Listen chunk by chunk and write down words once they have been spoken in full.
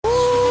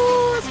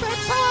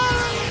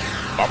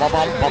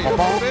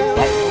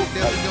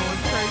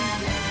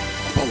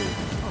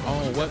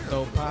Oh, what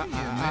the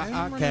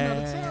podcast?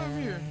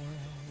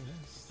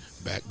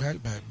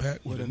 Back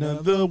with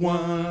another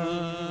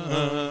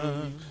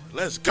one.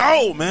 Let's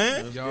go,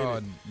 man.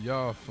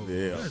 Y'all fool.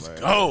 Yeah, Let's man.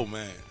 go,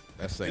 man.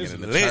 That's singing It's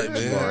in the lit, church.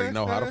 man. You already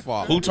know how to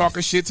follow. Who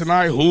talking shit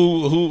tonight? Who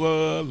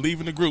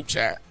leaving the group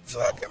chat?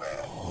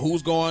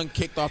 Who's going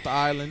kicked off the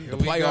island? The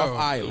we playoff go.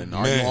 island.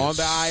 Are Man. you on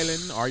the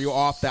island? Are you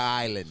off the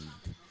island?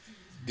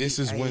 This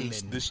is when island.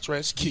 the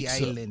stress kicks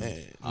up, island.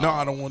 man. No,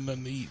 I don't want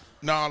nothing to eat.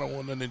 No, I don't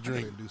want nothing to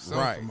drink. Do something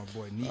Right. for my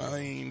boy Nico. I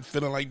ain't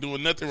feeling like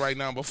doing nothing right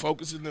now, but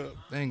focusing up.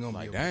 They ain't gonna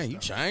Like, be able dang, to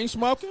you stop. chain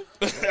smoking?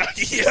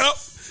 Yep.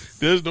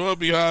 There's no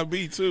behind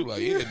me too.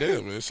 Like, yeah,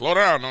 damn, man. Slow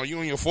down. No, you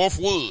in your fourth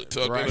wood.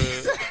 Tucker.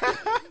 Right.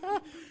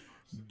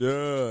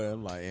 Duh.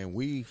 I'm like, and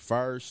we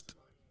first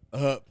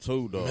up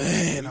too, though.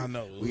 Man, I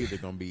know. We either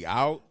gonna be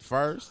out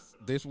first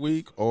this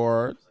week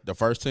or the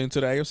first team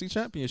to the AFC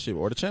Championship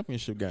or the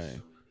championship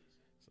game.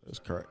 That's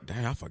correct.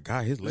 Dang, I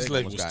forgot his leg,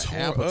 leg almost was got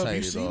torn up. You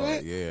amputated. see Dog.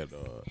 that? Yeah,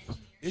 dog.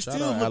 It Shout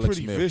still out looked Alex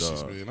pretty Smith,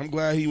 vicious, dog. man. I'm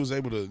glad he was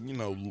able to,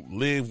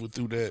 live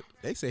through that.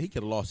 They said he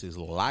could have lost his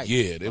life.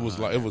 Yeah, it was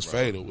behind that, bro.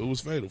 fatal. It was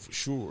fatal for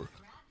sure.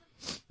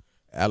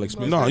 Alex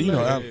Smith. No, you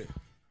know, Alex.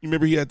 you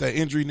remember he had that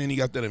injury and then he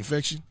got that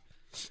infection.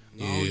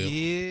 Oh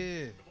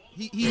yeah.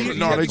 He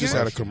No, got they the just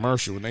game? had a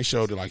commercial and they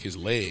showed it like his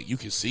leg. You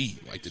can see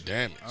like the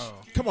damage. Oh.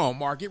 Come on,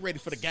 Mark. Get ready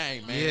for the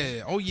game, man.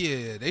 Yeah. Oh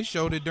yeah. They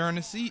showed it during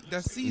the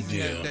that season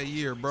Yeah. that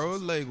year, bro.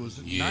 His leg was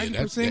Yeah,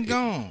 90% that-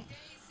 gone.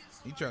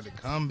 He tried to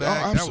come Oh,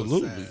 back.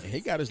 absolutely. That was sad. He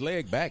got his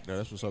leg back, though.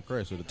 That's what's so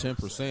crazy. So the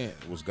 10%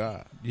 was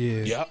God.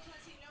 Yeah. Yep,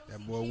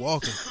 That boy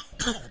walking.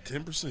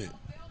 10%.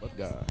 What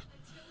God?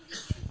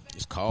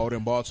 It's cold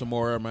in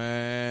Baltimore,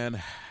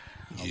 man.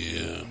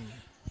 Yeah.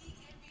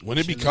 When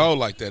it be cold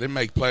like that, it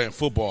make playing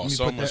football me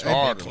so put much that-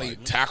 harder.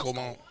 Like tackle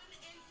on.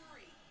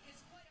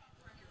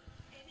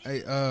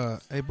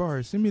 Hey,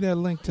 Barry, send me that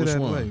link to Which that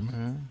one? play,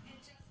 man.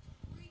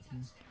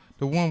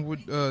 The one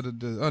with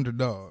the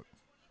underdog.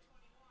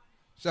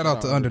 Shout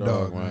out to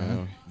underdog,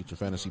 man. Get your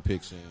fantasy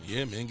picks in.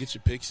 Yeah, man, get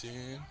your picks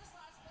in.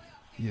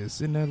 Yeah,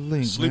 send that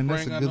link, Sleeper man.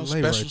 That's ain't a got good no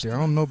lay right specials. there. I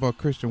don't know about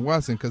Christian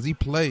Watson because he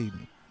played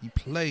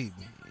me.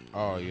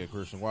 Oh, yeah,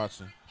 Christian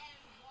Watson.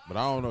 But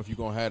I don't know if you're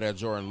going to have that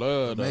Jordan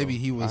Love, though. Maybe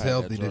he was I had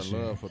healthy that this Jordan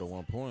year. Love for the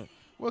 1 point.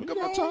 Well, We come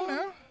got on time.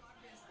 now.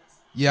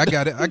 Yeah, I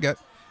got it.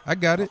 I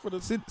got it.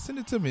 Send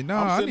it to me. No,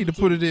 I need to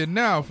put it in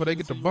now before they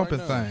get to to you bumping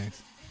right now.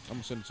 things. I'm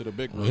going to send it to the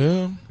big group.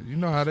 Yeah. You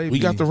know how they We be.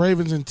 got the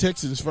Ravens and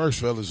Texans first,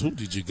 fellas. Who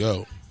did you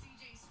go?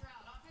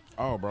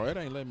 Oh, bro, it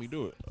ain't letting me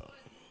do it.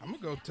 I'm going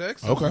to go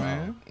Texas, Okay.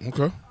 man.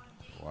 Okay.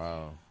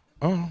 Wow.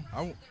 Oh.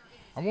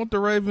 I want the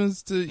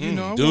Ravens to, I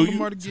do want you?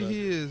 Lamar to get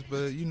his,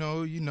 but,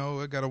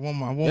 I got to want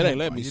my It ain't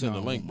let me send the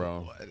link,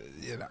 bro.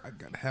 Yeah, I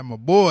got to have my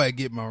boy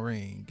get my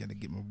ring. Got to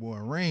get my boy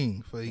a ring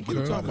before he get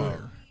Okay. up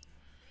there.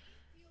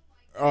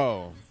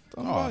 Oh.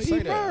 Talking Oh, about say E.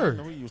 that. I Bird.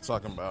 know what you was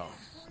talking about.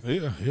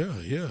 Yeah.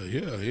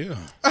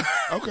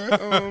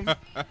 Okay.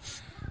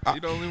 He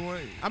the only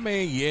one. I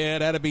mean, yeah,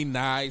 that'd be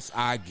nice,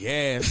 I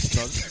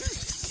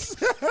guess.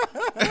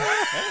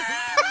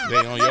 They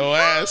on your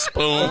ass,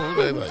 spoon.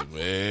 They like,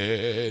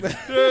 man.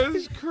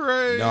 That's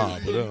crazy. Nah,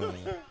 but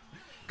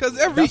Because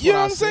every, That's you what know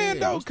I what I'm saying,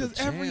 said. though? What's the Because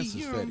every, chances,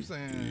 you know what I'm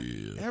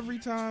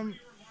Fetty? saying?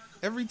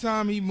 Every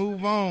time he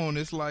move on,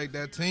 it's like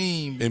that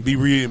team. and be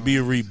in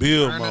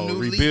rebuild Earn a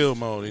mode, new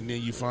mode, and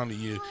then you finally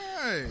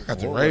Hey. got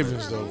the What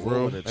Ravens were though, the-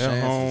 bro. What were the At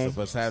chances home, of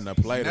us having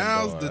to play them?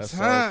 Now's dog? the That's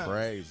time. so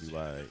crazy.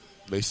 Like,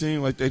 they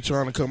seem like they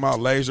trying to come out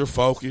laser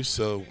focused.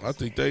 So I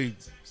think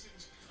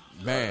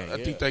man,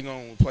 I think they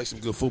gonna play some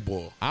good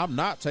football. I'm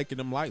not taking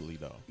them lightly,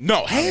 though.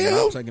 No, I'm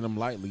hell, not taking them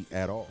lightly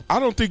at all. I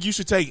don't think you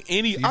should take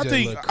any. I DJ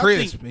think look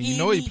crisp, I think and you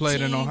know he any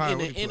played in team Ohio. in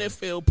Where the he played?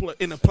 NFL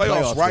in the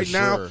playoffs Playoffs right for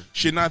now sure.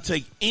 should not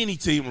take any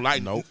team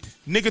lightly. Nope.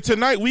 Nigga,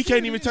 tonight we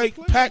can't even take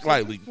Playoffs Pack at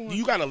lightly. this point.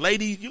 You gotta lay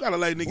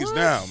niggas What?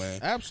 down, man.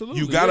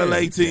 Absolutely. You gotta yeah,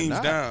 lay you teams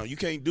cannot. down. You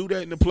can't do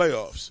that in the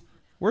playoffs.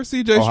 Where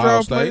CJ Ohio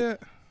Stroud State? play at?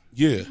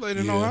 Yeah, He played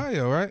in yeah.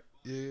 Ohio, right?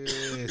 Yeah.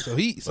 So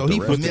he the rest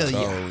of familiar.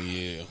 Oh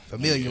yeah,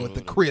 Familiar with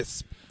the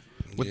crisp.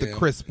 With the Yeah.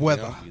 crisp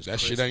weather. Yeah. That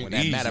shit ain't When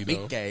that easy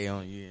Matabike though.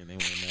 on you, and they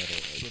went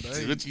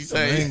See what you They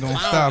say? ain't gonna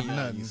stop You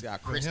nothing. see how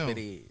for crisp him. it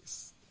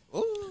is.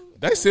 Ooh.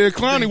 They said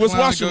Clowney Think was Clowney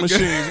washing gonna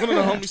get- machines. One of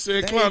the homies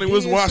said They Clowney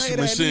was did washing say that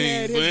he machines,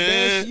 had his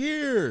best man.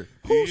 year.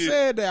 Who Yeah.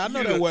 said that? I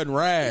know Yeah. that wasn't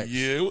Rags.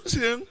 Yeah, it was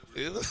him.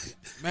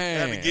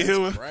 Man, Had to get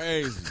him that's a-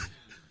 crazy.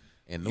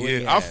 And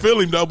Louis Yeah, I had- feel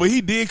him though, but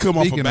he did come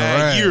off Speaking a of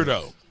bad Rags. year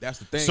though. That's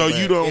the thing. So but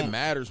you don't- It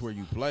matters where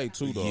you play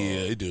too, though. Yeah,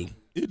 it do.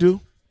 It do.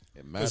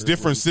 It matters There's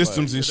different where you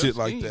systems play. and Yeah, shit that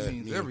like scheme that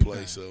means being in play.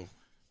 everything. So,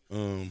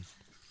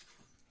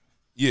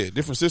 yeah,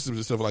 different systems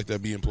and stuff like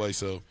that be in play.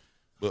 So,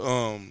 but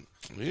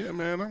yeah,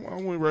 man, I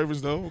went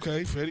Ravens though.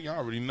 Okay, Fetty, I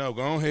already know.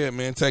 Go ahead,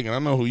 man. Take it. I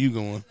know who you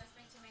going.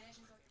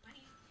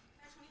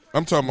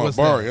 I'm talking about What's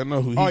Barry. that? I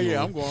know who. He Oh yeah,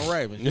 going. I'm going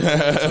Ravens. You know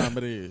what time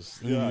it is.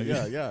 Yeah.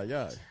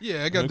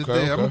 Yeah, I got the Okay,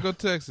 day. I'm okay. gonna go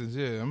Texans.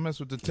 Yeah, I mess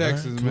with the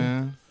Texans, cool.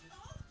 man.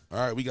 All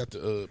right, we got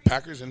the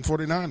Packers and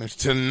 49ers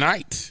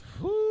tonight.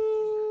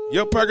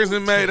 Your Packers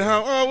done made it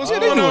home. Oh, what's They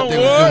going knew on, what they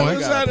was boy? doing.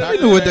 What's Got happening?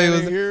 They knew what they Packers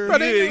was. fan here. Bro,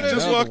 they Yeah, knew he that.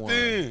 just Another walked one.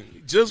 in.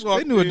 He just walked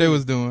They in. knew what they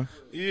was doing.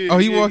 Yeah, Oh,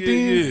 he yeah, walked yeah,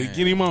 in? Yeah,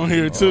 get him on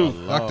here, too.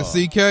 Dr.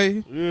 CK.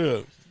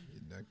 Yeah.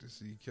 Dr.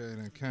 CK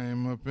done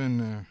came up in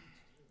there.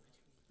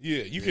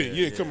 Yeah, you can.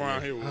 Yeah, come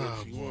around here with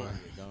us if you want.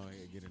 Go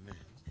ahead, get in there.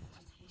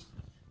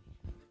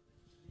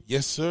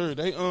 Yes, sir.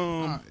 They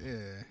Yeah.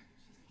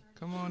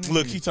 Come on in.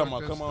 Look, here, he talking talk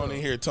about that come on stuff.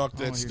 in here, talk I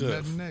that don't hear stuff.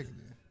 nothing negative.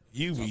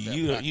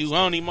 You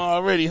on him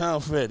already, huh,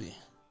 Freddie?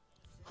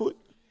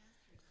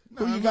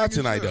 Who you got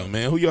tonight, though,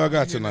 man? Who y'all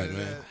got tonight,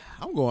 man?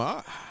 I'm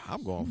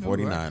going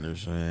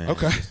 49ers, man.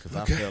 Okay, Because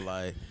I feel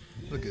like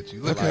Look at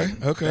you. Look Okay, at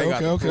you.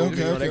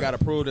 okay. they got to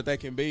prove that they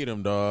can beat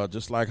them, dog.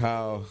 Just like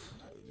how,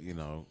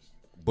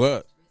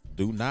 but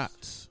do not.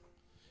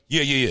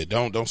 Yeah.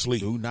 Don't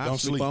sleep. Do not Don't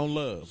sleep on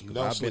love. 'Cause Don't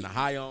I've sleep. been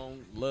high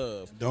on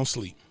love. Don't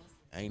sleep.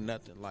 Ain't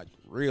nothing like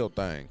the real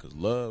thing, because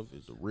love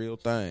is the real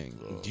thing.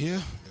 Bro.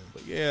 Yeah.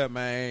 But yeah,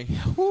 man.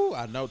 Whew,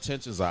 I know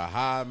tensions are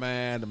high,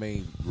 man. I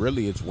mean,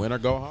 really, it's win or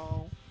go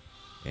home.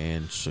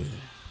 And shit,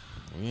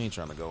 we ain't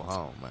trying to go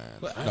home, man.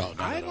 But No.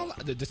 I ain't gonna lie.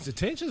 The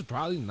tension's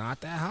probably not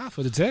that high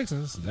for the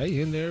Texans. They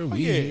in there,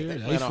 we yeah, here. they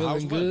They playing on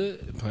house feeling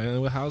good, playing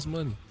with house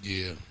money.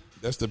 Yeah.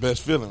 That's the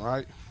best feeling,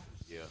 right?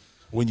 Yeah.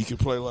 When you can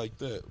play like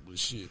that. But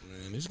shit,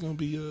 man, it's gonna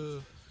be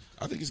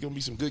I think it's gonna be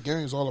some good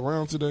games all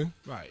around today.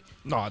 Right.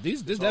 No,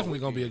 this definitely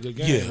gonna be a good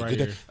game right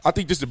good here. I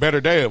think this is a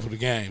better day for the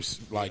games.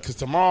 Like, cause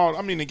tomorrow,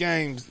 I mean, the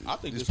games. I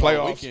think this this whole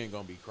playoffs. weekend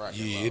gonna be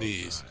cracking. Yeah, it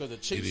is. Because the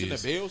Chiefs It and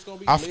is. the Bills gonna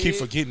be. I lit. keep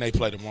forgetting they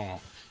play tomorrow.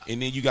 And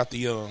then you got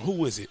the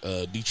who is it?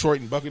 Detroit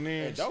and And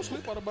Buccaneers. don't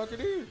sleep on the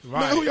Buccaneers.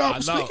 Right. Man, who I y'all know.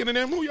 speaking to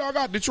them? Who y'all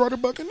got? Detroit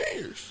and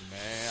Buccaneers.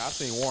 Man, I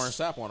seen Warren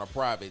Sapp on a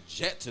private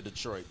jet to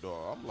Detroit,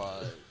 dog. I'm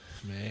like,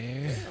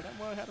 Man, damn, that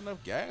boy had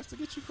enough gas to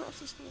get you across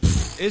this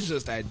stuff. it's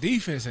just that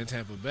defense in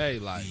Tampa Bay.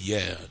 Like,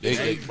 Yeah,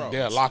 bro.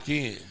 they're locked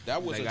in.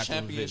 That was They a got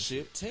them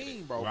championship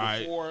team, bro. Right.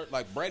 Before,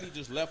 like, Brady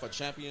just left a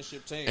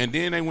championship team. And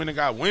then they went and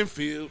got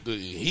Winfield.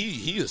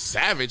 He is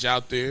savage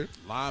out there.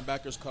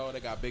 Linebackers code. They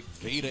got Big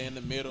Vita in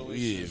the middle. and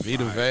Yeah, shit.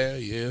 Vita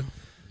Vea.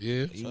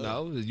 Yeah. you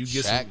know, you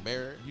get Shaq some,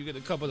 Barrett. you get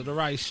a couple of the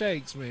right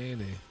shakes,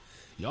 man, and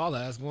y'all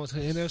ass going to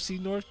the NFC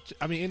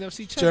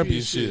Championship.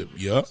 Championship.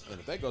 Yup. And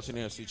if they go to the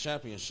NFC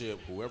Championship,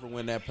 whoever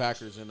win that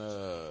Packers and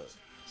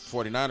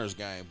 49ers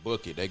game,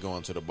 book it. They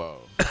going to the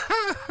bowl.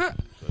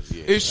 'Cause,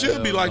 yeah, It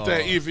should be like no.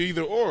 that if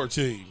either or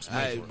teams.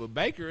 Hey, but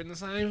Baker in the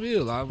same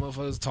field. A lot of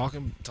motherfuckers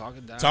talking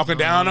Talking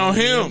down on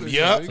him.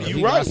 Yep, So you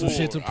he right. got some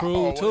shit to I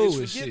prove too always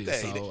and forget shit.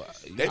 that. So,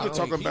 They been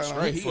talking He about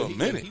straight. him for a He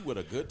minute. with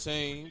a good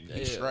team.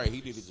 He's Yeah. straight.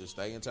 He need to just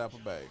stay in Tampa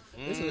Bay.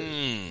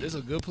 It's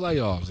a good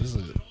playoffs. It's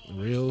a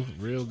real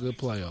good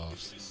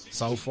playoffs.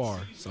 So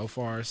far,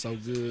 so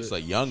good. It's a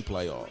young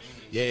playoff.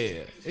 Yeah,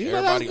 Everybody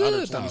that's under good,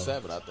 though.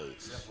 27, I think.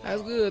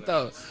 That's good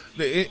though.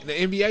 The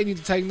NBA need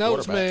to take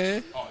notes,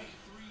 man.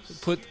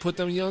 Quarterbacks. Put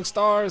them young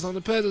stars on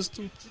the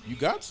pedestal. You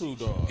got to,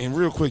 dog. And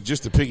real quick,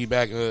 just to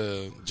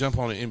piggyback, jump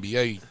on the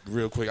NBA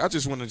real quick. I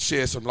just want to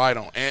shed some light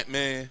on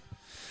Ant-Man.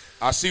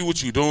 I see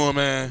what you're doing,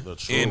 man. The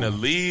truth. And the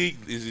league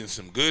is in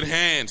some good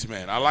hands,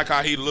 man. I like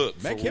how he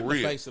looked. Make for him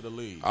real. the face of the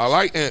league. I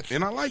like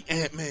Ant-Man. Like,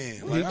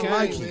 He I can't,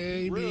 like him. man.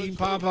 He be Really eating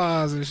cool.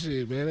 Popeyes and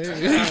shit, man.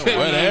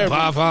 Whatever.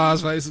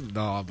 Popeyes faces.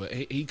 No, but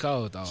he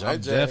cold though. I'm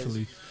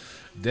JJ's.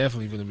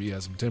 definitely gonna be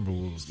at some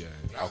Timberwolves game.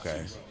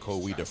 Okay, cool.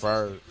 We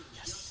deferred.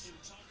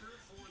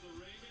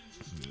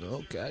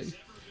 Okay.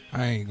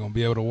 I ain't gonna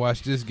be able to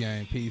watch this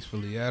game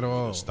peacefully at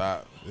all.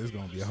 Stop. There's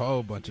gonna be a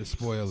whole bunch of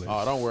spoilers.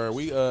 Oh, don't worry.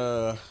 We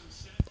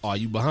Are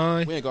you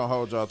behind? ain't gonna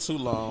hold y'all too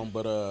long,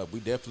 but we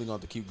definitely gonna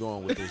have to keep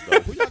going with this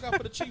though. Who y'all got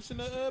for the Chiefs and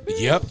the Bills?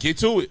 Yep, get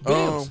to it.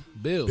 Bills.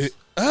 Bills.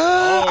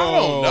 I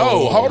don't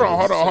know. Hold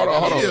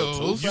on.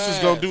 Bills. You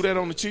just gonna do that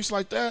on the Chiefs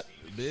like that?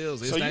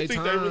 Bills. It's So you they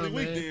think time, they really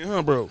weak man. then,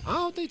 huh, bro? I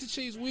don't think the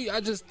Chiefs weak. I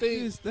just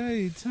think It's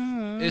they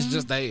time. it's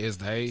just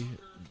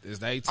it's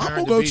they I'm turn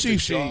gonna to go beat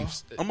Chiefs, the y'all.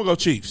 Chiefs. I'm gonna go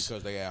Chiefs.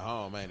 Because they at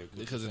home, ain't it?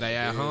 Because they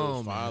at Bills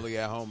home, man. Finally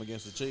at home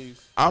against the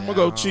Chiefs. I'm gonna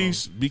go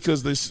Chiefs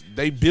because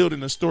they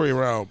building a story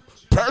around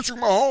Patrick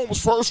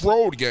Mahomes' first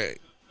road game.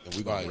 And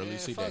we gonna Right. really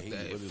see that. Fuck He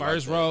that. really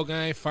First like road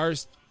game,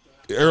 first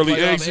Early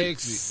playoff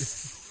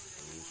exit.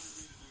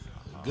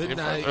 Good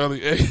night.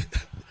 Early exit.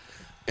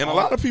 And a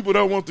lot of people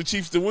don't want the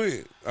Chiefs to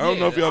win. I don't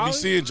know if y'all be I-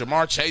 seeing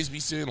Jamar Chase be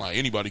saying like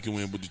anybody can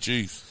win but the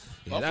Chiefs.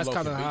 Yeah, that's Buffalo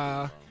kind of can beat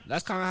how. them,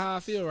 That's kind of how I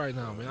feel right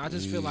now, man. I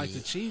just feel like the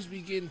Chiefs be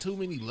getting too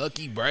many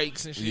lucky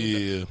breaks and shit.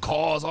 Yeah. The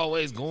calls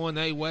always going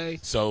their way.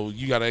 So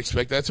you gotta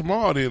expect that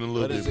tomorrow then a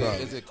little But bit. is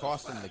Probably. it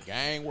costing the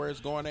game where it's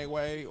going their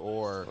way,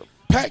 or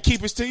Pat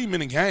keep his team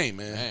in the game,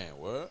 man. man,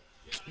 what?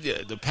 Yeah,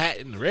 the Pat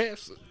and the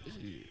refs.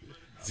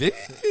 Damn,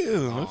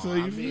 that's how I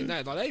you mean,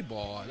 feel. they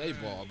ball.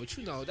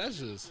 But that's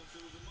just.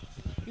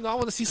 I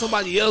want to see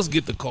somebody else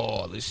get the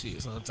call and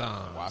shit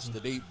sometimes. Watch the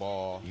deep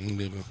ball.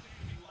 Nigga.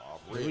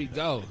 Here we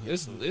go.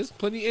 It's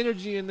plenty of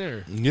energy in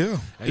there. Yeah,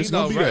 And it's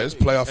gonna be that. It's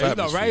playoff and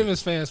atmosphere.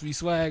 Ravens fans be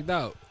swagged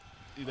out.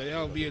 They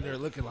don't be in there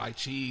looking like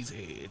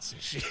cheeseheads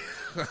and shit.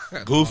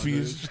 Goofy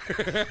as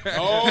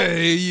Oh, here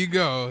you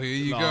go. Here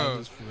you No, go.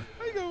 just play.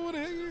 How you go? What the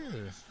heck?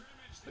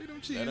 Yeah. Leave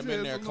them cheese Let him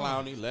in there, heads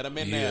alone. Clowney. Let him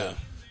in Yeah. there.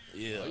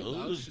 Yeah,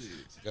 Oh, shit.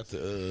 got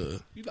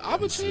the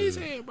I'm a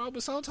cheesehead, bro,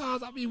 but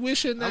sometimes I be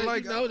wishing that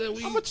that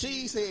we. I'm a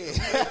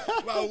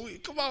cheesehead. Bro,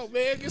 come on,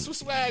 man, get some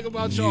swag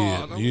about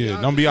y'all.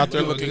 Don't be out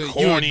there looking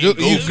corny. You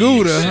goofy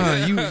Gouda,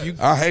 and shit. huh? You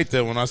I hate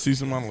that when I see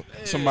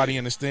somebody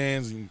in the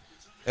stands and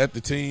at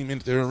the team in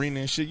the arena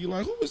and shit. You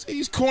like, who was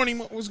these corny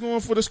was going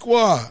for the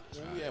squad?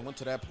 Yeah, went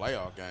to that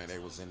playoff game. They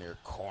was in there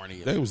corny.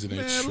 They was in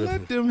there man, tripping.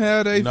 let them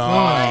have their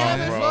Nah,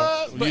 fun. bro.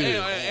 Fun, but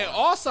Yeah. and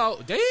also,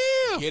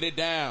 damn. Get it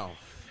down.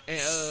 And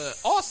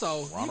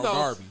also, Ronald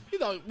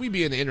Darby. we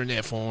be in the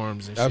internet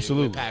forums and shit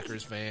Absolutely. with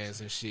Packers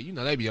fans and shit. You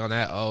know, they be on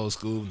that old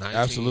school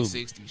Absolutely.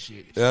 1960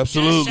 shit.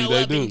 Absolutely, Just show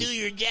they up do. and do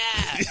your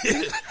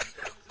job.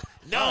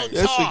 No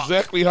That's talk.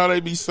 exactly how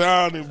they be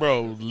sounding,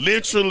 bro.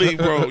 Literally,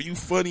 bro. You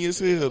funny as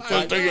hell.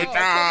 Just do your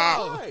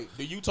job. Right.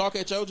 Do you talk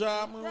at your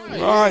job,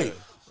 man? Right.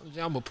 I'm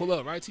gonna pull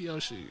up right to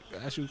your shit.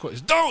 Ask you a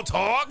question. Don't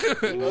talk.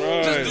 Just do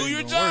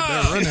your That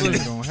job. running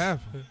ain't gonna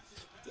happen.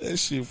 That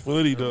shit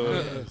funny, though.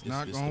 It's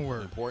not gonna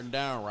work. Important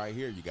down right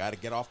here. You got to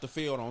get off the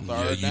field on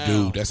Yeah, third you down.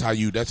 do. That's how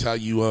you Get off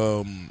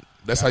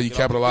the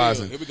capitalize.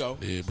 field. Here we go.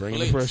 Yeah, bring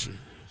the Blitz. pressure.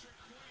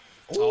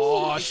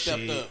 Oh, He stepped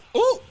shit. up.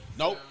 Ooh.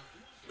 Nope.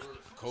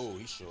 Cool.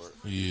 He's short.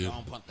 Yeah.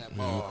 Don't punt that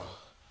ball.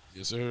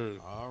 Yes, sir.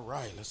 All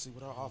right. Let's see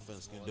what our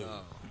offense can do.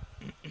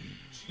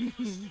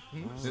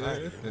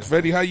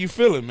 Freddie, how you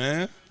feeling,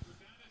 man?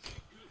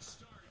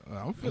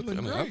 I'm feeling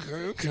great.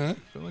 Okay.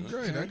 Feeling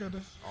great. I gotta.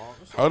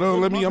 Hold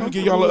on, I'm gonna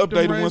give y'all an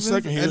update in 1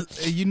 second here.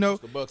 And you know,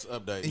 The Bucks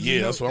update.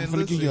 Yeah, that's what I'm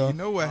finna give y'all. You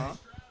know what?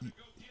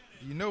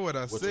 You know what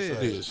I you said?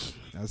 say? Yes.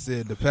 I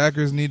said the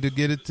Packers need to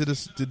get it to the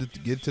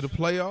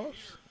playoffs,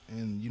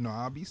 and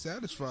I'll be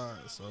satisfied.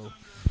 So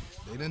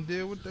they didn't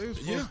did what they were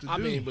supposed to do. I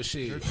mean, but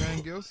shit.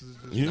 Everything else is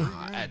just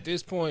Yeah. At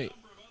this point,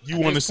 You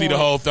want to see the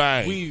whole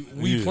thing. we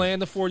Yeah. playing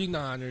the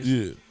 49ers.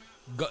 Yeah.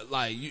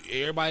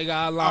 Everybody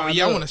got a line. Oh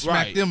yeah, I want to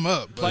smack them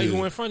up. Play But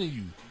who in front of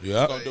you.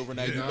 Yeah. Gonna do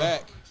Renee Yeah.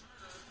 back.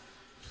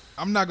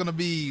 I'm not gonna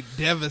be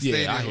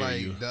devastated Yeah, I hear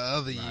like you. the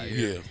other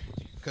year. Yeah.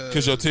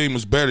 Because your team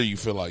was better, you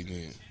feel like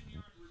then.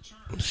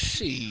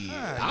 Shit,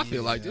 I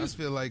feel like this. I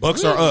feel like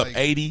Bucks are up like,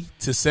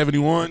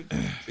 80-71.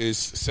 It's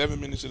 7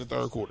 minutes in the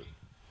third quarter.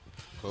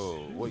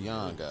 Cool. What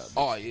Jan got?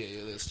 Oh yeah,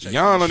 let's check.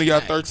 Jan these only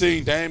got stats.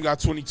 13. Dame got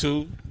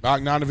 22.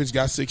 Bogdanovich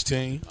got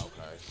 16. Okay.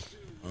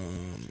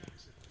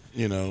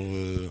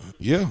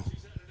 Yeah.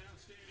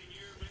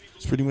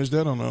 It's pretty much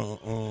that on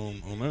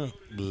that.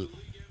 But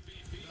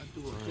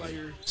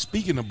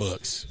speaking of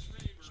Bucks,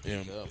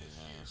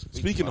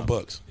 speaking of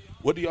Bucks,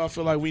 what do y'all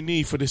feel like we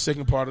need for the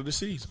second part of the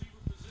season?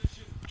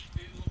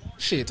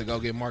 Shit to go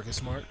get Marcus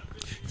Smart.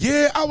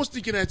 Yeah, I was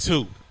thinking that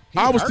too.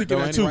 I was hurt thinking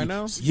though, that ain't he, too. right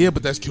now? Yeah,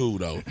 but that's cool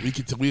though.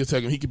 We'll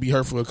take him. He could be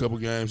hurt for a couple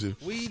games.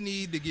 we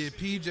need to get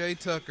PJ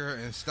Tucker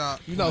and stop.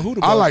 You know who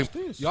the I Bucks?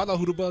 like- Y'all know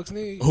who the Bucks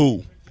need?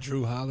 Who?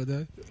 Drew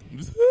Holiday.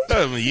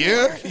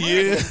 Yeah.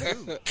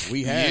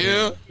 We had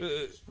him.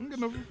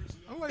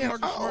 I like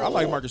Marcus Smart. I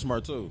like Marcus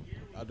Smart too.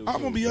 I do. I'm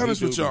too. gonna be He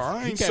honest do with y'all.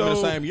 I He ain't came in the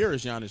so- same year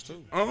as Giannis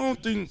too. I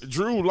don't think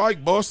Drew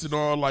like Boston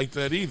all like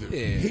that either.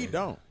 Yeah, He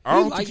don't. I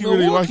don't like think he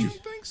really like Milwaukee. it. I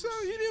don't think so.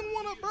 He didn't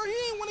want to, bro. He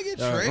didn't want to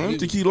get I traded. don't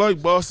think he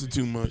liked Boston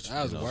too much.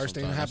 That was the worst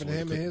thing that sometimes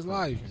happened to that's him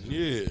what in it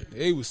his life.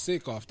 Yeah. He was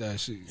sick off that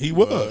shit. He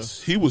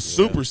was. He was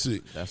super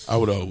sick. That's- I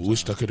would have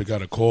wished I could have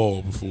got a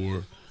call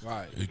before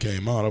Right. it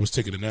came out. I was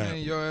taking a nap. Man,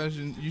 your ass,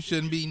 you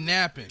shouldn't be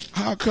napping.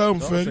 How come,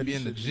 You should Fetty? be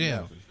in the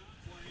gym.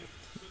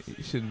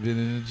 You should have been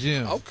in the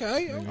gym.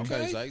 Okay. Okay,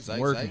 Okay. Zay.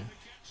 Working.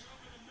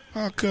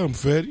 How come,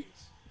 Fetty?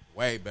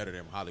 Way better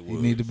than Hollywood. You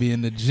need to be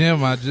in the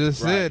gym. I just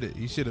said it.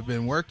 You should have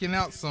been working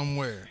out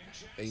somewhere.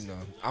 You know,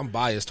 I'm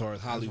biased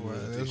towards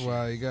Hollywood. That's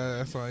why he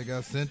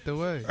got sent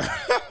away.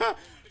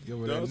 Go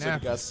with that He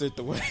napping. got sent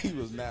the way he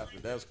was napping.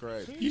 That's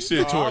crazy. You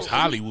said towards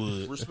I-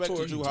 Hollywood. Respect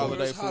to Drew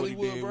Holiday for what he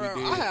did. Brown.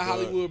 We did, I had but-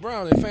 Hollywood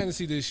Brown in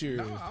fantasy this year.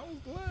 I was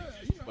glad.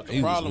 But He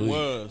the was problem weak.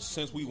 was,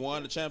 since we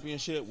won the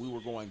championship, we were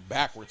going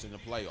backwards in the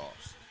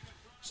playoffs.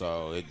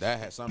 So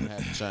something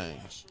had to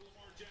change.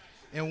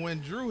 And when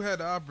Drew had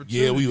the opportunity,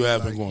 Yeah, we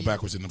have been like, going he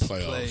backwards in the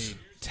playoffs. played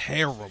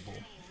terrible.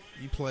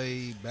 He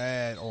played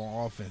bad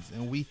on offense,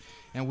 and we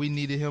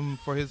needed him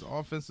for his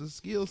offensive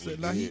skill set.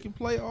 Now he can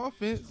play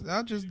offense.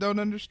 I just don't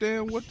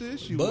understand what the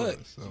issue was.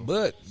 So.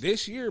 But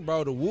this year,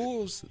 bro, the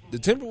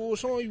Timberwolves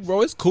showing you,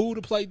 bro, it's cool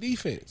to play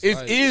defense. It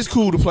Like, is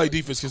cool to play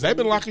defense because they've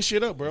been locking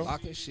shit up, bro.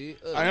 locking shit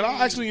up. And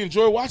I actually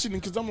enjoy watching them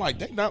because I'm like,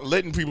 they're not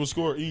letting people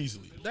score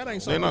easily. That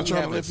ain't They're something not we trying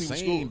to haven't let people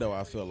seen, score. though.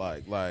 I feel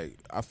like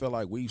I feel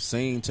like we've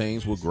seen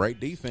teams with great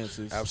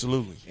defenses.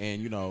 Absolutely.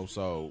 And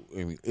so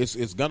I mean,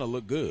 it's gonna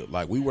look good.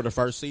 Like we were the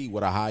first seed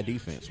with a high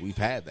defense. We've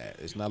had that.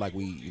 It's not like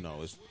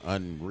it's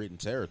unwritten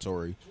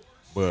territory.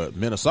 But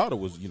Minnesota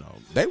was,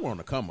 they were on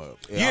the come up.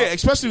 Yeah,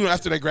 especially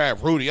after they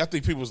grabbed Rudy. I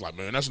think people was like,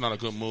 man, that's not a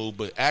good move.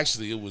 But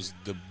actually, it was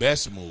the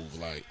best move.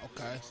 Like,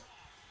 Okay.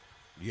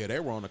 Yeah,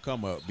 they were on the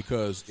come up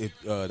because if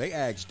they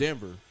asked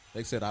Denver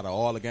They said out of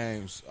all the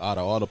games, out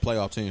of all the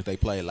playoff teams they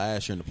played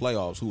last year in the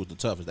playoffs, who was the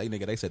toughest?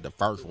 They said the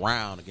first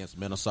round against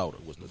Minnesota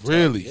was the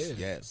Really? toughest.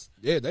 Yes.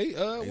 Yeah,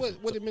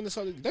 what did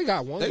Minnesota? They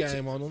got one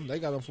game on them. They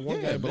got them for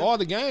one game, but all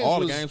the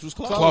games was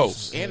close.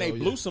 Close. And they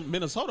blew some.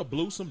 Minnesota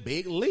blew some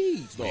big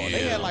leads. Though they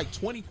Yeah. had like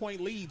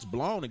 20-point leads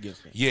blown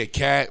against them. Yeah,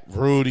 Cat,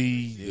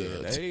 Rudy,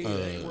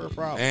 they were a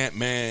problem.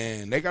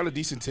 Ant-Man. They got a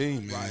decent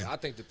team, man. Right. I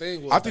think the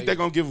thing was I think they're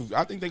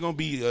gonna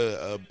be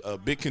a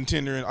big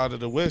contender out of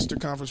the Western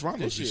Conference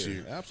Finals this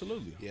year.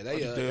 Absolutely. Yeah, I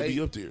think they'll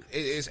be up there.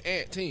 It's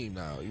Ant team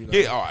now. You know?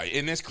 Yeah, all right,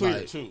 and that's clear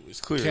Like, too. It's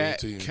clear. Cat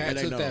the team. And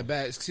they took know. that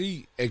back.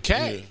 See, and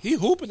Cat, Yeah. he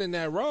hooping in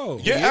that role.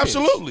 Yeah, He is.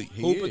 absolutely.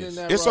 He hooping is. in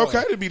that It's role.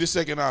 okay to be the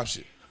second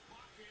option.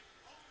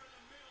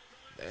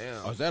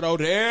 Damn. Oh, is that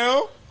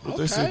Odell? But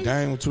they said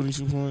Dame with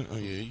 22 points. Oh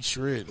yeah, he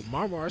shredded.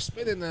 Marmar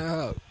spitting that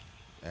up.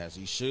 As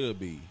he should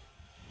be.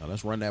 Now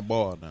let's run that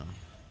ball now.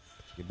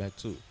 Let's get back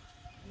to it.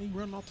 He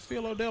running off the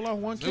field, Odell off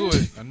one Knew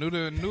kick. it. I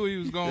knew he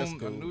was going. That's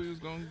cool. I knew he was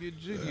going to get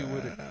jiggy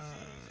with it.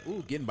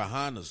 Ooh, getting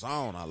behind the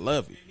zone. I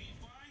love it.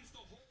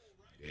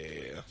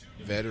 Yeah.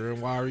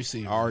 Veteran wide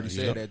receiver. I already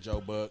said that,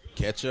 Joe Buck.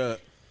 Catch up.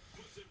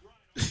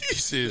 He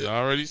said, I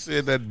already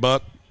said that,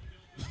 Buck.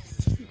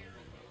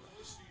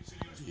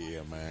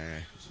 Yeah,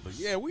 man. But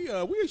yeah, we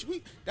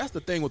that's the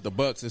thing with the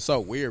Bucks. It's so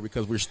weird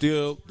because we're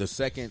still the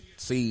second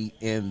seed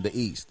in the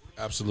East.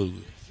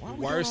 Absolutely. Why we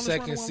doing Worst all this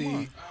second running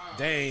one seed.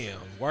 Damn.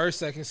 Worst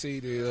second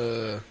seed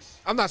is,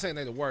 I'm not saying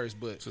they're the worst,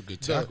 but It's a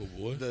good tackle,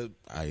 boy. the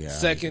more?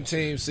 second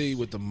team seed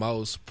with the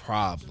most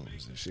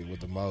problems and shit, with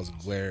the most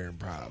glaring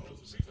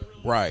problems.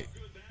 Right.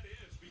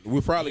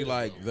 We're probably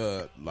like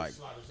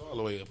All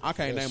the way up. I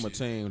can't That name a shit.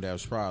 team that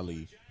was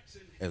probably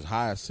as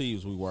high as seed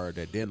as we were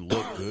that didn't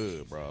look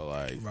good, bro.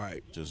 Like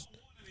Right. just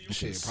you can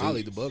Shit, see.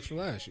 probably the Bucks from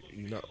last year.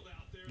 You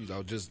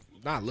know, just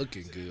not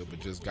looking good, but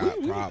just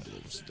got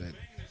problems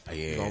that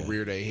Yeah. gonna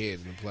rear their head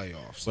in the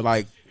playoffs. But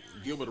like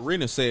Gilbert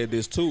Arenas said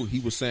this too. He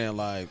was saying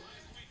like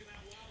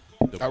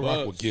the I rock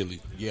Bucks- with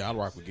Gilly. Yeah, I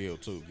rock with Gil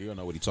too. Gil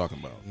know what he's talking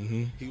about.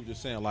 Mm-hmm. He was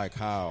just saying like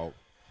how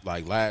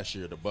like last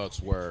year the Bucks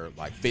were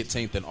like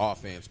 15th in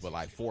offense, but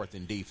like 4th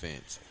in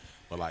defense.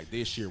 But like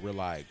this year we're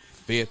like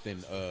fifth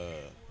in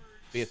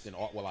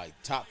like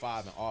top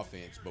 5 in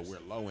offense, but we're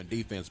low in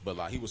defense. But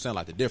like he was saying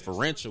like the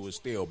differential is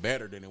still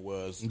better than it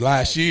was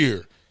Last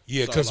year.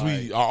 Yeah, So, because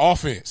like- our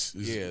offense.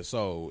 Is, Yeah,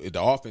 so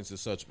the offense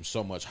is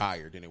so much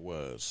higher than it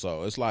was.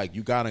 So it's like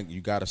you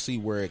gotta see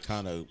where it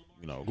kind of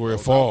Where it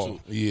goes fall,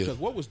 out to. yeah. Because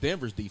what was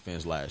Denver's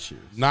defense last year?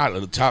 Not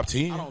a top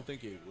 10. I don't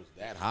think it was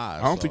that high.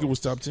 I don't think it was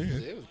top 10.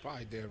 It was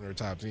probably damn near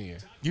top 10.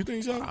 You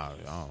think so? I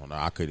don't know.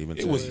 I couldn't even.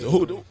 It tell was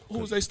you. who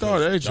was they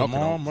started? Hey, Joker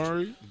Jamal don't-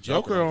 Murray.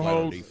 Joker Joker don't on play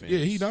no hold. defense. Yeah,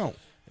 he don't.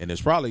 And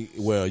it's probably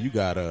you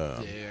got I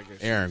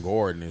guess Aaron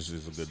Gordon is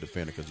a good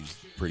defender because he's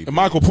pretty. And big.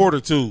 Michael Porter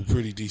too,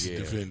 pretty decent Yeah,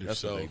 defender. That's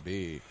So what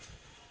they big.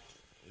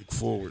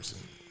 forwards.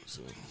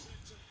 So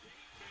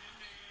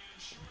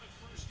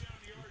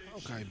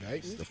Okay,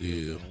 baby.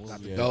 yeah,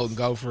 Got the Golden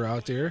Gopher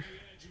out there.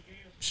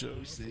 sure.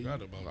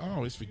 Forgot about. I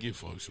always forget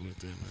folks like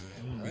that,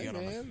 man. Hey,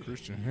 man.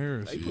 Christian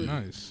Harris, They put-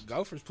 nice.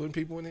 Gophers putting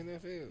people in the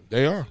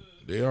NFL.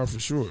 They are for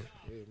sure.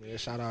 Yeah, man.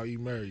 Shout out E.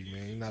 Murray,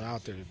 man. He's not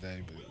out there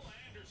today,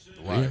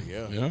 but Right.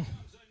 Yeah.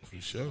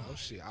 for sure. oh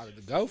shit, out of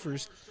the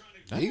Gophers,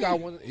 he got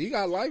one. He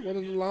got like one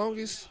of the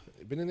longest.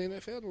 Been in the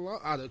NFL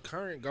out of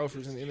current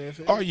Gophers in the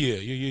NFL. Oh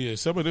yeah.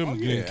 Some of them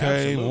getting yeah, K,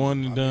 absolutely.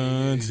 one and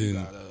dones, He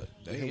and got,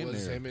 They it in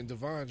was there. him and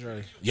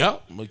Devondre.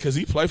 yep, because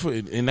he played for,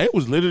 and they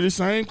was literally the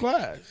same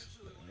class.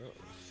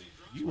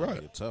 You Be a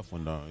right. tough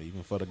one though,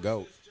 even for the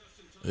GOAT.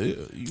 Yeah,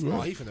 you Oh,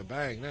 right. he finna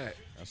bang that.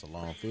 That's a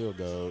long field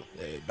goal.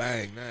 Yeah,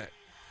 bang that.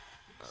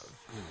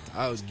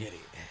 I was get it.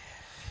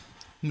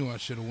 Knew I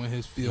should have went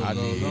his field I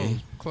goal. did. I was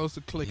close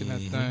to clicking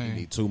that thing.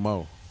 Need 2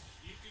 more.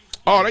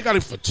 Oh, they got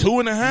it for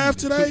 2.5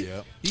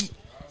 today. Yep.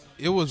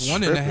 It was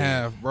one and a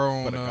half, bro. For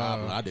On, the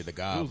Goblin, I did the it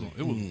was. Goblin.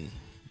 It was.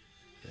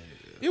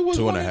 It was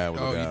 2.5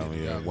 was oh, the you Goblin. did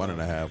the Yeah, Goblin.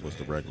 1.5 was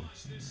the regular.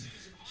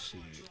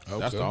 Okay.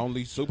 That's the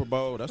only Super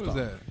Bowl. That's What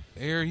the was that?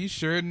 Air, he's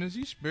sharing this.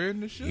 He's sparing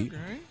the sugar,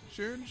 ain't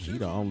sharing the he sugar.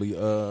 the only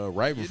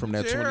Raven from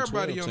that Getting to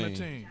 2012 everybody on the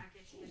team. team.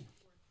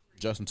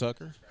 Justin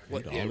Tucker. He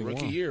What? the Yeah, only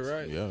rookie one. year,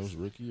 right? Yeah, it was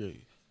rookie year.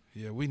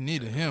 Yeah, we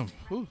needed him.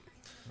 Whew.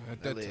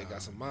 At That that leg time.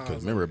 got some miles.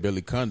 Because remember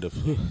Billy Cundiff.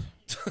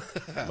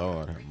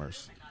 Lord have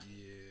mercy.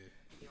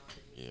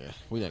 Yeah,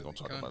 we ain't gonna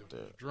talk about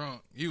that.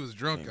 Drunk. He was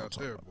drunk Ain't gonna out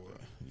talk there, about boy.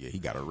 that. Yeah, he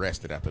got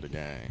arrested after the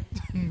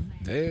game.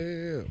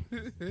 Damn.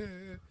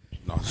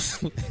 No.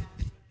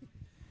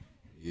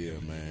 Yeah,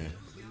 man.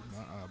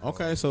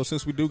 Okay, so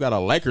since we do got a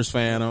Lakers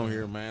fan on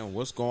here, man,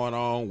 what's going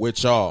on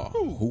with y'all?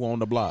 Who on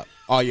the block?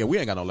 Oh yeah, we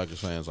ain't got no Lakers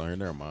fans on here.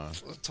 Never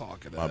mind. Let's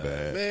talk it My up.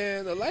 bad.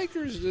 Man, the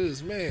Lakers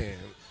just, man.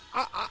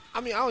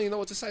 I mean, I don't even know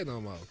what to say no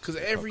more. Because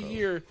every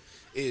year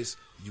is,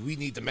 we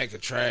need to make a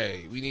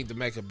trade. We need to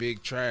make a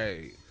big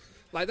trade.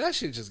 Like, that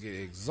shit just get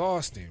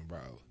exhausting, bro.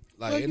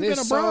 Like, Well, and you been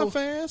it's a Brown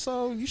fan,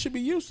 so you should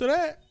be used to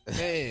that.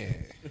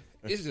 man,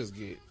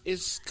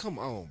 it's come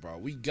on, bro.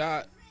 We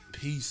got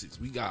pieces.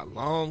 We got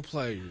long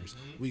players.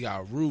 We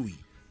got Rui,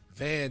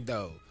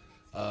 Vando.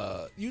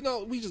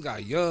 We just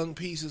got young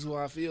pieces who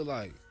I feel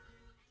like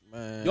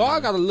Man. Y'all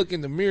got to look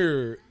in the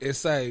mirror and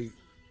say,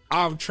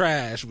 I'm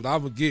trash, but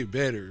I'm going to get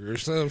better or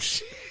some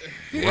shit.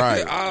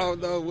 Right. I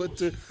don't know what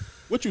to.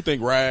 What you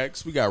think,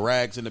 Rags? We got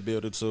Rags in the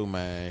building too,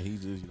 man. He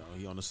just,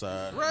 he on the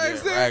side.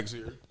 Rags there? Rags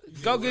here.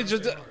 Go get your.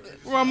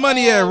 Where my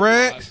money at,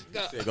 Rex?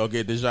 Said, go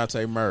get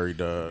DeJounte Murray,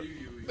 dog.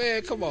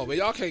 Man, come on, man.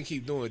 Y'all can't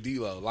keep doing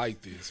D-Lo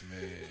like this,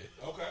 man.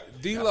 Okay.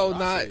 D-Lo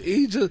not.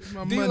 He just.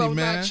 My D-Lo money,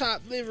 man. not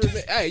chopped liver,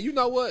 man. Hey, you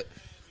know what?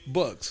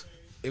 Bucks.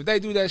 If they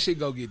do that shit,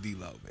 go get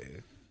D-Lo,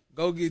 man.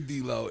 Go get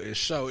D-Lo and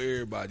show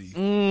everybody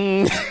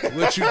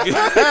what you get.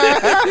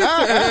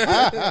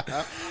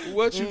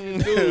 What you can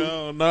do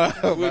don't know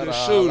with a about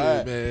all shooter,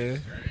 that.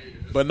 man.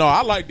 But no,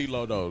 I like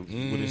D-Lo though with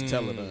his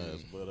telling us.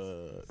 But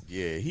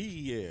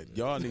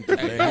y'all need to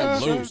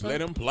let him loose, let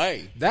him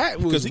play. That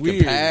was Because he weird.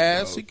 can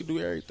pass, bro. he can do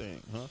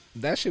everything, huh?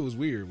 That shit was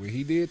weird when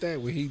he did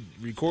that. When he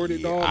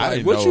recorded, Yeah, dog. I Like,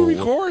 didn't what know you what-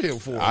 record him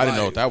for? I didn't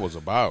know Like- what that was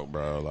about,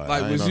 bro. Like, I Like,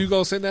 didn't was know- you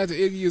gonna send that to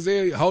Iggy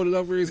Azalea, hold it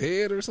over his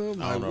head or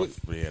something? I Like, don't know.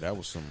 what? Yeah, that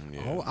was some.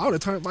 Yeah. Oh, I would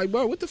have turned like,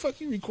 bro, what the fuck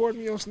you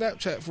recording me on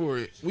Snapchat for?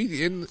 It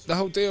we in the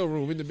hotel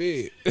room in the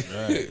bed.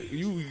 Right.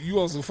 you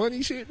on some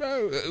funny shit,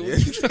 bro?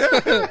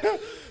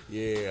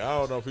 Yeah, I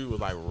don't know if he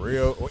was like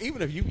real, or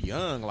even if you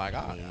young, like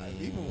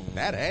even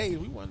that age,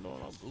 we wasn't doing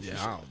no goofy Yeah,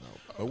 shit. I don't know.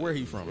 But where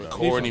he from? Though?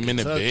 Recording him in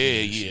the Kentucky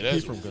bed. and Yeah, shit. that's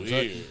He's from weird.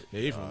 Kentucky. Yeah,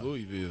 he from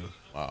Louisville.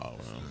 Oh, well,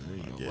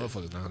 yeah.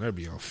 Motherfuckers down there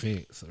be on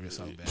fence or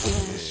something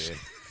bad.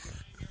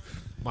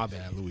 My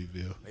bad,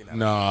 Louisville.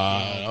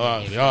 Nah,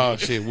 y'all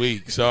shit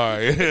weak.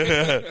 Sorry.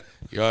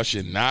 Y'all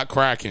shit not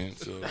cracking.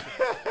 So.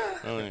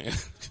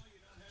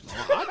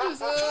 I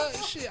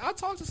just shit. I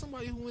talked to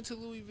somebody who went to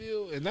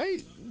Louisville, and they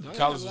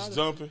College was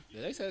jumping.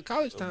 Yeah, they said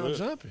college town bit.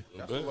 jumping.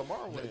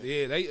 Lamar went.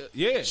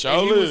 Yeah.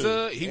 Surely.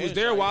 And he was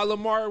there while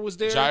Lamar was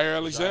there. Jair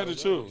Alexander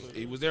too.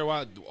 He was there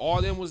while all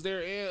of them was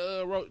there,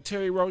 and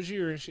Terry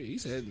Rozier and shit. He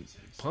said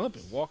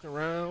pumping, walking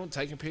around,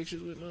 taking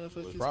pictures with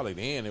motherfuckers. Probably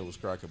then it was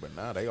cracking, but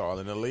now they all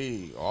in the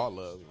league. All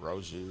of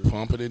Rozier.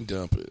 Pump it and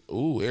dump it.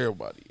 Ooh,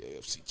 everybody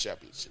AFC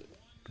Championship.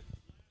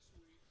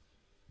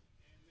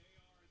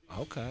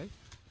 Okay.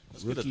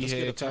 Let's get a Rookie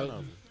head coach.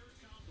 turnover.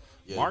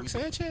 Yeah, Mark we-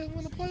 Sanchez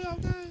won the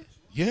playoff game.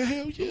 Yeah,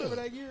 hell yeah. Remember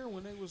that year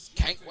when they was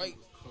can't wait.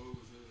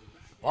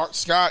 Mark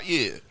Scott,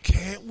 yeah.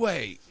 Can't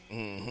wait.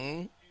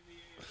 Mm-hmm.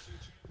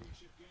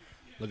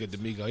 Look at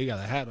D'Amico. He got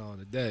a hat on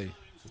today.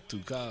 Too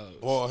cold.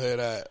 Ball head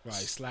at. Right,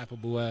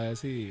 slappable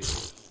ass head.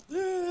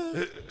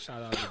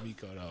 Shout out to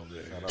D'Amico though,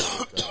 man. Shout out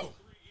to Rico.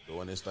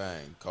 Doing this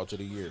thing, coach of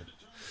the year.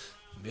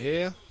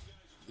 Yeah,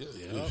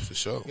 Yeah, for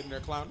sure. Getting there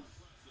clowning.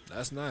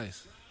 that's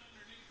nice.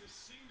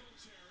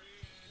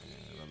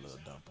 Yeah, a little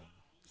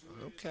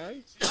dumper.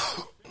 Okay.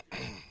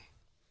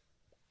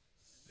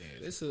 Yeah,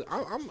 this is.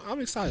 I'm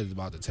excited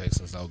about the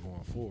Texans though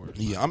going forward.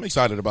 Yeah, I'm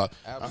excited about.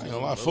 I ain't gonna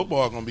lie, Absolutely.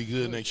 football gonna be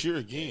good next year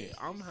again.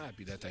 I'm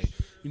happy that they.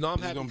 I'm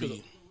It's happy gonna because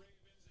be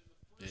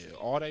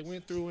all they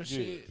went through and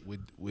shit with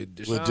with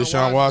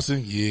Deshaun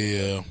Watson.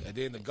 Yeah, and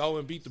then to go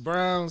and beat the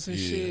Browns and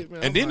yeah. shit,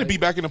 man. And then to be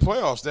back in the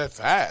playoffs that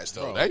fast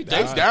though. Bro, They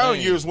that's the down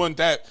thing. years wasn't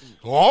that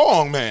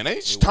long, man. They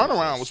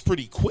turnaround was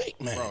pretty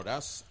quick, man. Bro,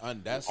 that's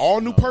All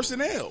you new know,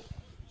 personnel.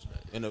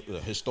 in a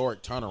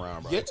historic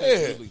turnaround, bro. Yeah. It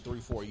takes usually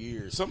 3-4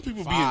 years. Some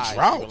people be Five, in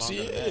droughts.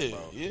 even Yeah, longer than that,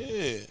 bro.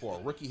 yeah. For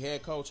a rookie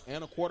head coach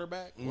and a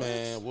quarterback,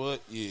 Man,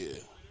 what? Yeah.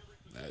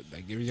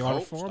 they giving y'all the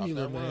Hope, stop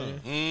formula, that man.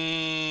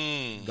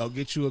 Mm. Go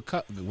get you a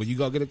when you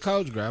go get a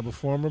coach, grab a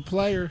former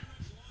player.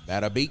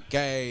 That'll beat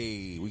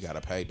K. We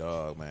gotta pay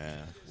dog, man.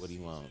 What do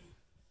you want?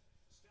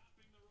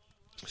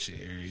 Shit,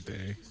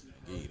 everything.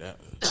 Yeah, that.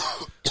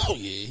 Oh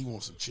yeah, he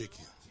wants some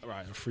chicken. All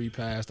right, a free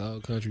pass the whole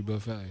country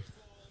buffet.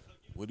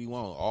 What do you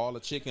want? All the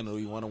chicken, or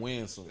you want to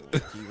win? So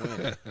keep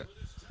winning.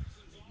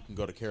 You can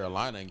go to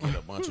Carolina and get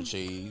a bunch of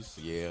cheese.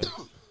 Yeah,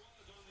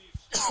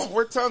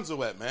 Where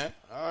Tunzel at, man?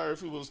 I heard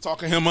if he was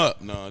talking him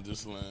up. No,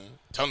 just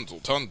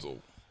Tunzel.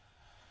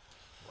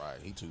 right.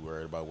 He too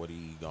worried about what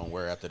he gonna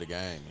wear after the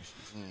game.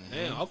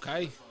 Damn,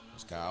 okay.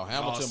 It's Kyle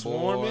Hamilton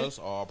swarming. boys,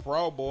 all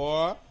pro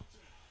boy,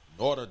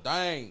 Notre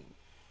Dame.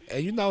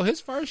 And you know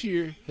his first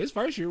year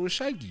was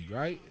shaky,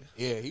 right?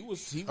 Yeah, he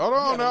was. Hold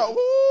on now. Had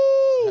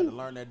to Woo!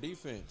 learn that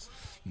defense.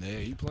 Yeah,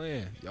 he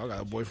playing. Y'all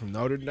got a boy from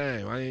Notre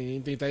Dame. I didn't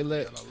even think they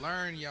let. Gotta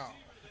learn, y'all.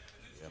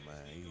 Yeah, man,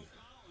 he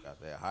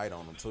got that height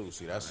on him too.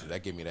 See,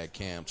 that give me that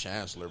Cam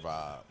Chancellor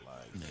vibe.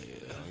 Like,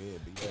 yeah,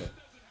 be that.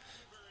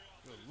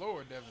 Good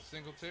Lord, Devin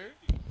Singletary.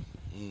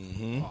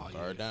 Oh,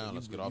 Third down.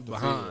 Let's get off the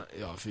behind.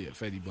 field. Yo,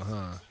 Fetty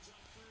behind.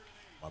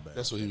 My bad.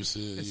 That's what he was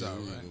saying. It's yeah, all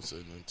he right. ain't gonna say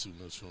nothing too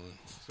much for him.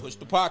 Push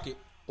the pocket.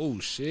 Oh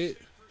shit.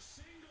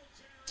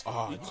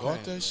 Oh, He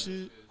caught that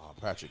shit. Oh,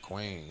 Patrick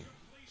Queen.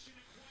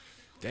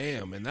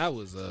 Damn, and that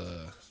was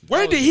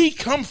Where did he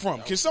come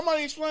from? Can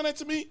somebody explain that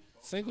to me?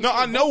 No,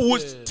 I know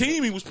which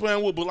team he was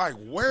playing with, but like,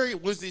 where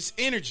was this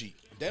energy?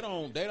 They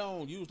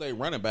don't use their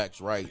running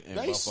backs right in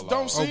They Buffalo.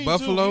 don't seem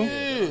Buffalo? to.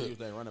 They Yeah. don't use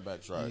their running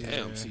backs right.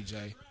 Damn,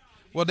 CJ.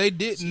 Well, they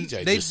didn't.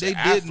 CJ They just an didn't.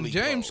 athlete,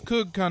 James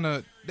bro. Cook kind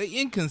of they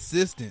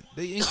inconsistent.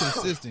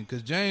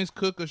 Because James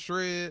Cook a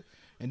shred,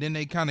 and then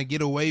they kind of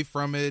get away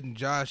from it. And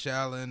Josh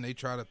Allen, they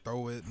try to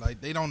throw it like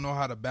they don't know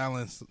how to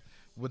balance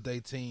with their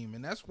team,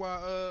 and that's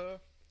why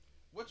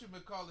what you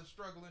been calling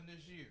struggling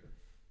this year.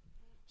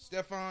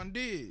 Stephon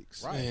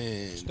Diggs. Right.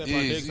 Man, Stephon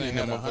Diggs, Diggs ain't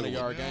had a that motherfucker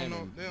 100-yard They don't game.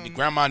 know- they The don't-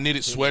 grandma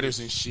knitted sweaters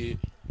and shit.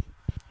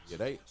 Yeah,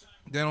 they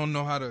They don't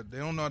know how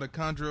to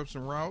conjure up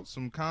some routes,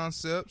 some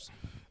concepts,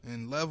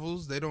 and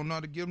levels. They don't know how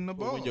to give him the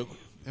Well, ball.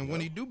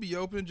 When he do be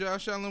open,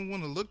 Josh Allen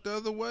want to look the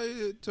other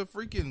way to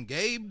freaking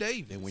Gabe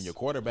Davis. And when your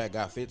quarterback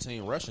got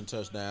 15 rushing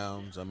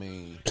touchdowns, I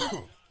mean,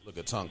 look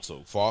at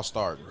Tunsil, false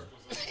starter.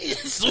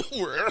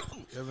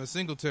 Evan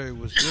Singletary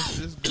was just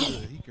this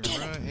good. He can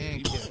run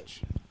and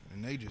catch,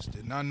 and they just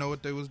did not know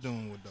what they was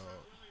doing with dog.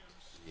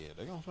 Yeah,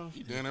 they gonna find.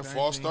 He down that Same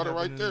false thing starter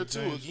right happening there to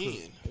too James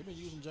again. They've been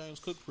using James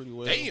Cook pretty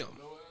well. Damn.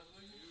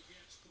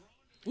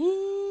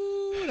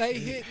 Ooh, they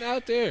hitting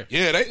out there.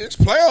 Yeah, it's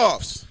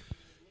playoffs.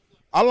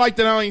 I like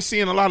that I ain't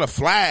seeing a lot of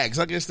flags.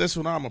 I guess that's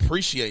what I'm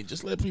appreciating.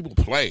 Just let people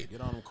play.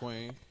 Get on them,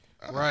 Queen.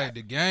 Right,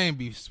 the game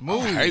be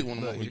smooth. I hate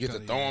when Look, we here get to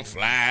come- throwing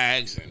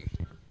flags and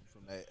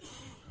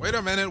Wait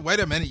a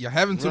minute. You're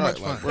having too much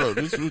fun. like, bro,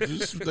 this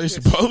is what they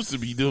supposed to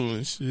be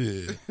doing.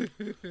 Shit.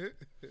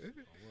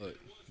 Look,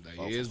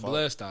 they is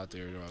blessed out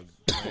there, dog.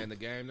 Playing the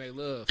game they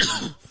love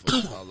for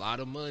a lot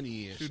of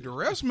money and Dude, shit. the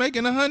refs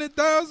making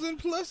 100,000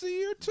 plus a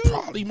year too.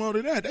 Probably more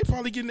than that. They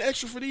probably getting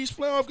extra for these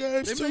playoff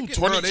games They too. making,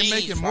 20 bro, they G's,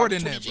 making more probably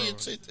than that, 20 bro.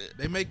 G's,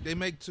 shit. They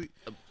make two,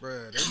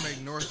 bro. They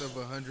make north of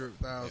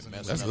 100,000.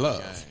 That's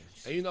love.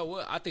 And you know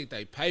what? I think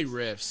they pay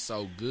refs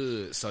so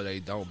good so they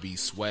don't be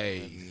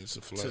swayed It's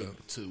a flow.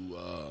 to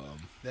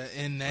That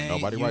in name,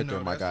 Nobody you right know,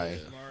 there, my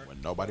that's guy. smart.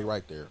 When nobody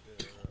right there.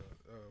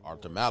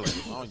 Arthur Malik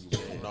was on you.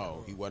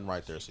 No, he wasn't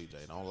right there,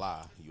 CJ. Don't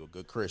lie. You a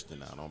good Christian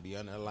now. Don't be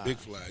on that lie. Big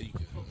flag.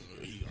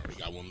 He already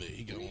got one leg.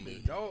 He got one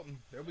leg. Dalton.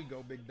 There we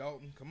go, Big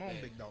Dalton. Come on,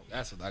 Big Dalton.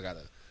 that's what I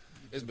gotta.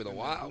 It's been a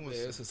while, man,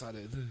 since I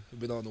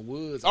been on the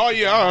woods. Oh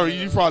yeah,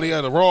 you probably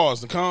had the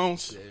Raws, the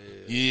cones.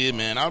 Yeah,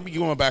 man, I'll be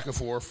going back and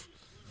forth.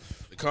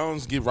 The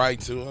cones get right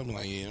to it. I'm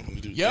like, yeah,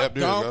 we do. Yep,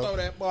 there you don't go. throw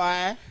that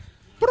boy.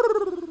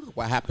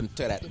 What happened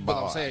to that But boy?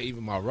 I'm saying,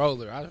 even my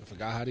roller, I done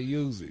forgot how to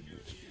use it.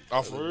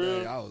 Oh, for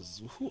real? I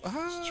was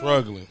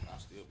Struggling.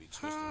 Still be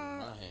twisting in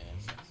my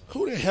hands.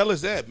 Who the hell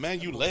is that?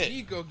 Manulet.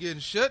 Nico getting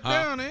shut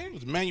down, ain't he?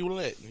 It's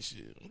Manulet and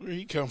shit. Where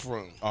he come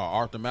from?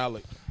 Arthur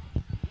Malik.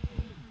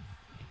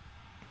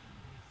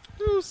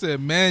 Who said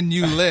man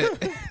you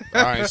let?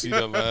 I ain't see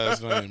that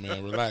last name,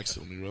 man. Relax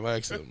on me.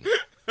 Relax on me.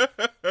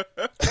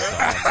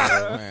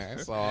 Man,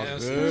 it's all Yeah,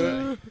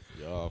 good.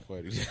 Y'all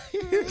funny.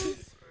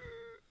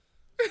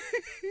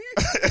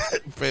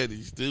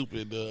 Petty,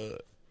 stupid. Ooh,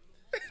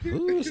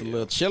 it's a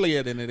little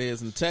chillier than it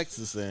is in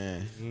Texas,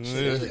 and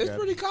It's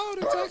pretty cold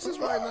in Texas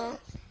right now.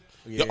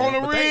 yeah, On the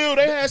but real,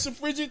 they had some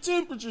frigid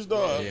temperatures,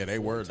 dog. yeah, they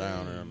were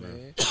down there.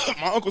 Man.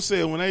 My uncle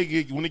said when it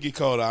get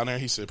cold out there,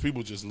 he said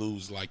people just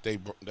lose like they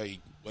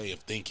way of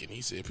thinking.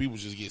 He said people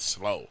just get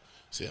slow.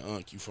 He said,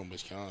 "Unc, you from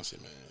Wisconsin,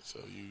 man, so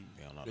you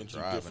don't know been the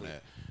through driving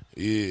different."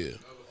 that. Yeah,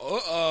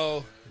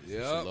 Uh-oh. It's a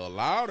Yeah. little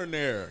loud in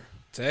there.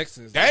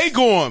 Texans. they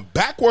going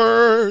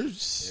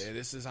backwards. Yeah,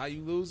 this is how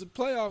you lose a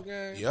playoff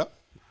game. Yep,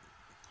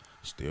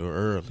 Still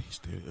early.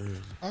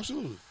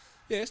 absolutely.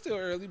 Yeah, it's still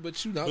early,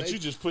 but you know. But they, you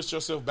just pushed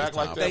yourself back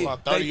like that They-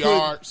 about 30 putting-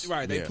 yards.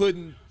 Right, they Yeah.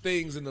 putting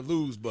things in the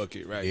lose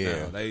bucket right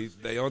Yeah. now.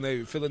 They on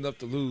there filling up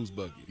the lose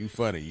bucket. You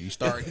funny. You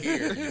start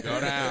here, you go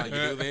down. You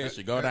do this,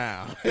 you go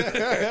down.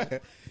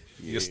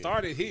 You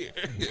started here.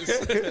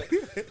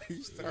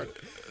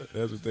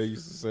 That's what they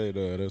used to say,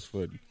 though. That's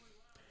funny.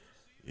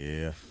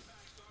 Yeah.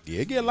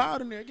 Yeah, it get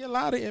loud in there. It get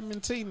loud at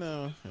M&T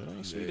now. It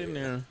ain't shit in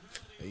there.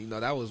 And, you know,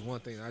 that was one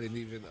thing I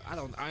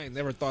ain't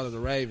never thought of the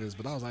Ravens,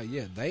 but I was like,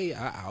 yeah, they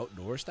are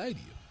outdoor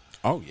stadium.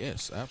 Oh,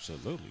 yes,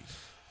 absolutely.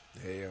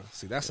 Yeah.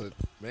 See, that's a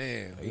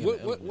man. They in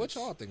What the what elements.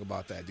 y'all think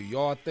about that? Do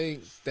y'all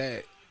think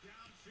that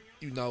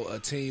a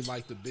team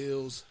like the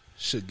Bills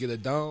should get a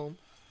dome?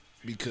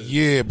 Because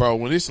Yeah, bro.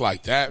 When it's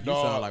like that, You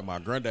sound dog. like my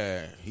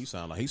granddad. He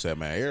said,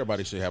 man,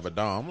 everybody should have a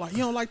dome. I'm like, you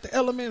don't like the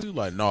elements? He's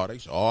like, no, they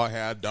should all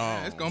have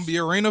domes. It's gonna be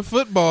arena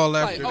football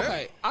after like, that.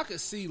 okay, I could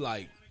see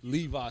like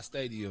Levi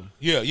Stadium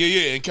yeah.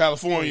 In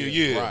California,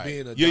 yeah. right.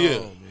 being a Yeah, yeah.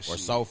 dome and Or shit.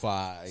 SoFi,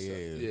 yeah.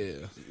 Yeah.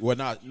 Well,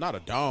 not a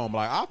dome.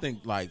 Like, I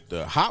think, like,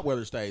 the hot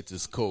weather states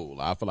is cool.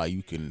 I feel like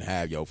you can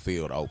have your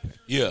field open.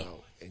 Yeah.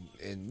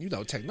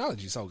 And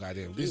technology is so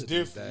goddamn good. It's these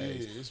different.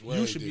 days. Yeah, it's way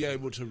you should be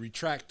different. able to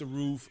retract the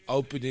roof,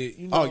 open it.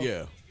 Oh,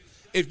 yeah.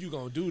 If you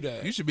gonna do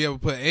that, You should be able to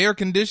put air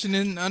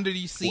conditioning under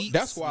these Well, seats.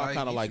 that's why I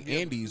kind of you like should be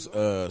able-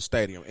 Andy's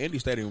stadium.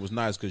 Andy's stadium was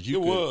nice because you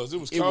It could. was. It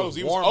was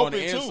cozy. It was warm on the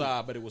open, too.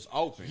 inside, but it was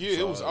open. Yeah, it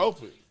So was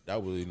open.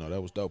 That was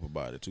that was dope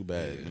about it. Too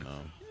bad, You know,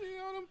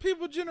 them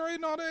people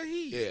generating all that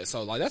heat. yeah.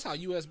 So like that's how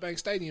US Bank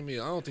Stadium is.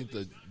 I don't think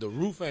the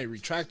roof ain't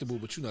retractable,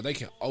 but they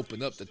can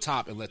open up the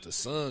top and let the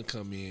sun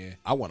come in,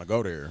 I want to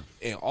go there.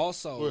 and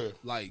also Where?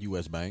 like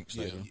U.S. Bank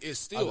yeah, Stadium. it's I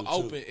still do, too.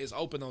 open. It's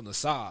open on the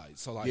side,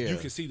 so like Yeah. you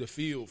can see the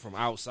field from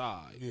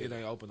outside. It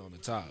ain't open on the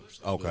top.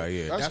 So,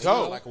 Okay, yeah, That's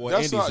kinda dope. like what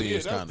That's Andy's how- yeah,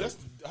 is kind that's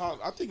of. how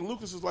I think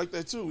Lucas is like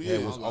that too. Yeah,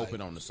 It was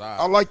open on the side.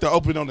 I like the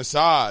open on the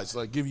sides,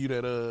 like give you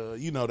that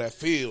that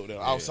feel, that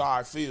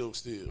outside feel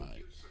still.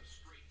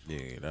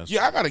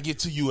 Yeah, I got to get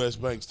to U.S.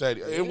 Bank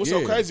Stadium. And what's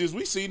so crazy is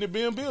we seen it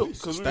being built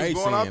because we was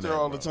going out there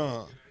all the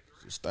time.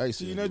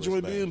 Seeing that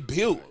joint being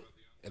built.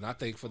 And I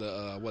think for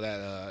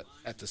the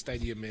at the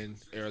stadium in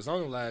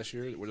Arizona last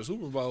year, where the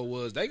Super Bowl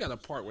was, they got a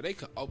part where they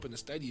could open the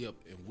stadium up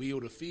and wheel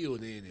the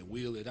field in and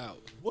wheel it out.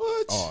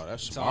 What? Oh,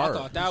 that's So smart. I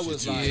thought that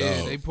was like,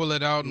 They pull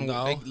it out and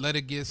they let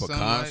it get for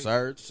sunlight.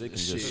 concerts, it can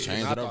just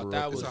change I it up. thought Real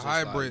that quick. was It's a just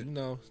hybrid.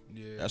 Like,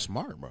 Yeah, That's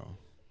smart, bro.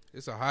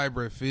 it's a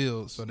hybrid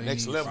field, so they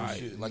Next need level right.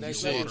 shit, like Next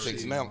you said, level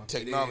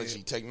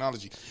shit.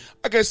 technology.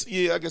 I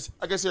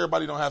guess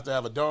everybody don't have to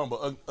have a dome,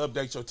 but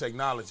update your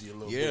technology a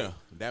little bit.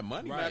 That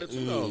money Right. matter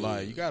too, though.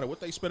 Like you got to what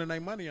they spending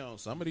their money on.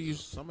 Some of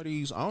these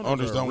owners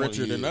Owners are don't want-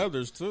 richer than yeah.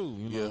 others too.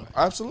 You know? Yeah,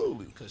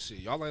 absolutely. Cause shit,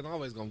 y'all ain't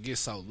always gonna get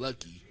so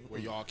lucky where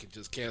y'all can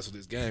just cancel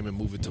this game and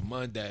move it to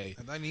Monday.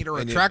 They need a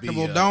And it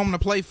retractable be, dome to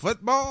play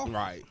football.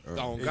 Right.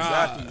 Oh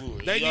Exactly.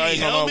 God. They Y'all ain't need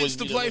gonna always helmets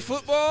to need play a-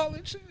 football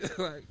and shit.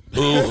 Like,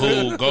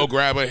 Boo-hoo, go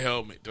grab a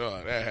helmet.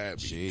 Dog, that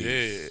had me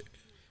dead.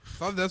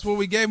 Thought that's what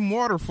we gave them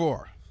water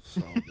for.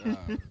 oh God.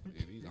 Yeah,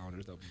 these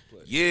owners don't be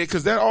playing. Yeah,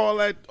 because all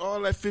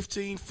that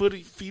 15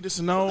 feet of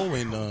snow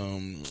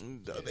and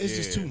it's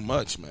just too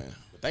much, man.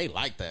 But they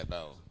like that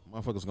though.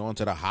 Motherfuckers going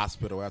to the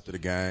hospital after the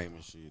game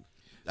and shit.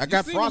 I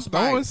got See them throwing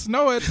frostbite.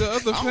 snow at the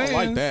other I fans. don't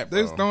like that,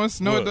 They're bro. throwing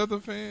snow at the What? other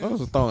fans. I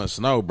was throwing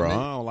snow, bro. I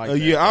don't like that.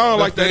 Yeah, I don't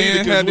like that either.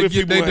 fan 'cause had to what if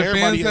get their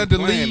everybody defense had ain't to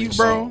playing leave, and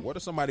bro. shit? What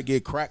if somebody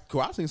get cracked?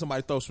 Cool, I seen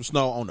somebody throw some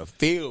snow on the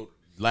field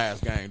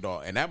last game,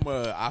 dog, and that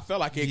mud, I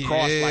felt like it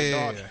crossed like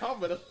dog. Yeah.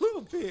 I'm in a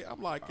little bit.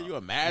 I'm like, can you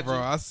imagine? Bro,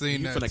 I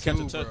seen you that finna catch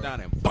too, a touchdown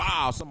and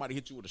bow, somebody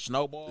hit you with a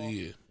snowball.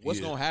 Yeah, What's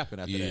yeah. gonna happen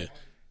after that?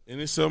 And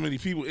there's so many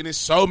people, and there's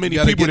so many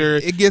gotta people get- there.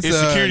 it gets, is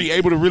security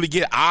able to really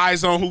get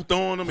eyes on who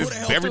throwing them? Who If the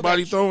hell threw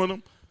everybody that throwing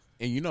them,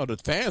 And you know the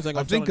fans ain't gonna.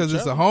 I think tell because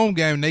it's each a other. home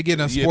game, they get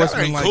that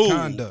unsportsmanlike ain't cool.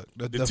 conduct.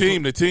 The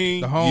team,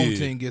 the home yeah.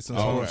 team gets Oh,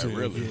 unsportsmanlike.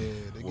 really? Yeah, they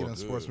Well, get good.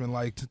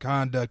 unsportsmanlike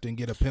conduct and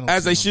get a penalty.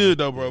 As they on should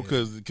them. though, bro.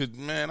 Because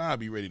man, I'd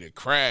be ready to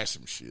crash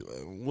some shit.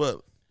 Like,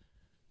 what?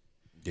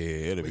 Yeah,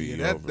 it'll be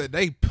Yeah, over.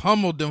 they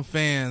pummeled them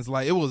fans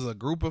like it was a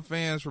group of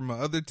fans from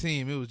another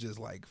team. It was just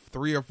like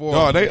 3 or 4.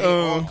 Dog, they,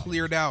 all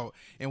cleared out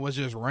and was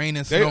just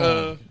raining They,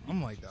 snow.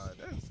 I'm like, dog,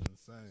 that's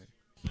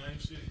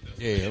insane.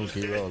 yeah, it'll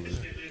keep rolling.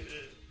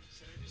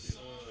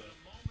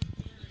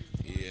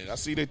 Yeah, I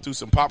see they threw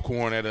some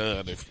popcorn at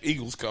the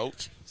Eagles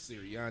coach.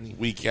 Sirianni.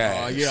 Weak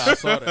ass. Oh yeah, I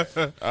saw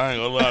that. I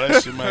ain't gonna lie,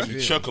 that shit made me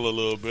chuckle a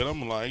little bit.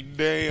 I'm like,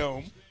 damn.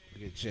 Look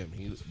at Jim.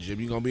 Jim,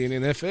 you gonna be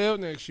in the NFL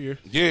next year.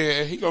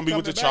 Yeah, he gonna be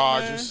with the Coming back,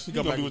 man. Chargers. He He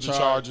gonna coming be back with with the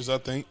Chargers, I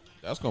think.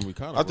 That's gonna be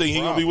kind of. I think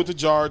he gonna be with the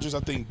Chargers. I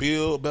think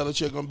Bill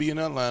Belichick gonna be in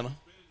Atlanta.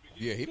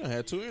 Yeah, he done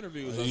had 2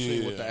 interviews. I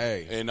see with the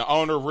A. And the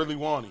owner really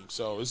want him,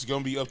 so it's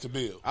gonna be up to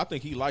Bill. I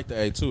think he liked the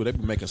A too. They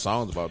be making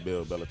songs about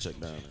Bill Belichick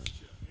down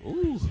there.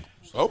 Ooh,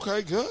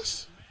 Okay,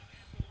 Gus.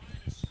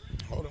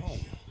 Hold on.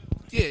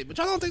 Yeah, but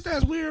y'all don't think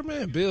that's weird,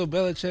 man? Bill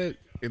Belichick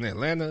in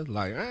Atlanta,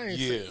 like I ain't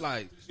Yeah,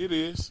 like it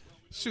is.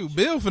 Shoot,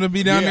 Bill finna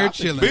be down Yeah, there I think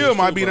chilling. Bill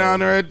might too, be bro. down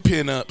there at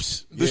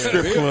Pinups, the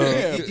strip Bill- club.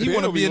 yeah, He Bill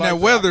want to be in like that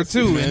that. weather I can see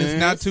too, that. and it's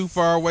not too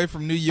far away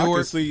from New I can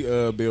York. see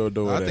Bill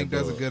doing I that. think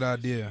that's a bro. good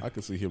idea. I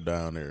can see him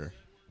down there.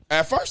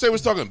 At first, they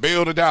was talking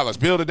Bill to Dallas,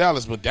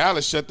 but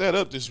Dallas shut that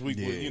up this week.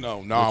 Yeah. With,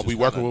 Which we is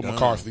working kinda with dumb.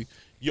 McCarthy.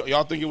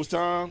 Y'all think it was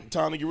time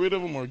to get rid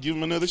of him or give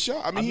him another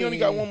shot? I mean, he only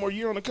got mean- 1 more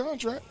year on the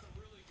contract.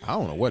 I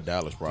don't know what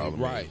Dallas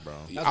problem Right. is, bro.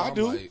 That's what I I'm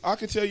do. like. I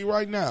can tell you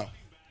right now,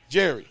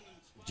 Jerry.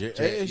 It's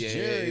yeah,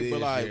 Jerry, it but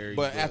is like, Jerry,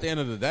 but but- at the end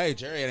of the day,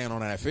 Jerry ain't on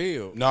that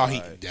field. No,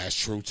 Like, that's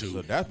true too.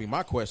 So that'd be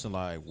my question.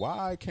 Like,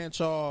 why can't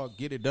y'all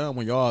get it done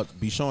when y'all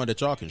be showing that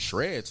y'all can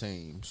shred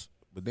teams,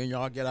 but then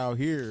y'all get out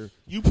here?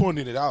 You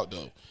pointed it out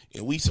though,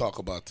 and we talk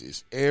about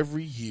this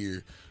every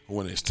year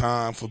when it's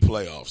time for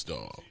playoffs,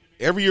 dog.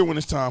 Every year when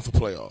it's time for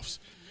playoffs,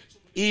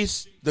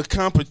 it's the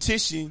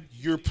competition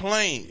you're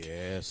playing.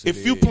 Yes, If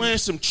it you is. playing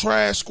some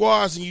trash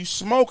squads and you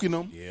smoking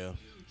them, Yeah,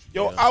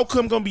 your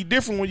outcome gonna be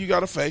different when you got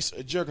to face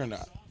a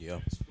juggernaut.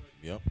 yep,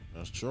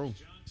 that's true.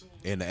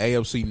 In the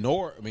AFC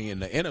North, in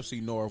the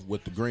NFC North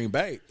with the Green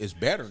Bay, it's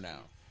better now.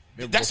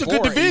 Remember That's a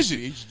before, good it division.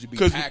 used to be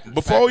Because packed-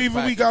 before packed-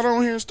 even we packed. got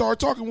on here and started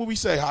talking, what we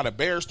say, how the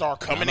Bears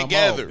start coming I don't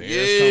together. know.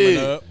 Bears coming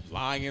Yeah. up.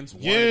 Lions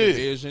won Yeah. the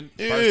division.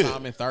 Yeah. First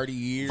time in 30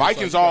 years.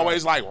 Vikings Like,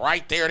 always like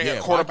right there, they're Yeah,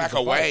 a quarterback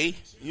Vikings will away.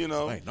 You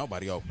know. Ain't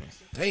nobody open.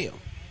 damn.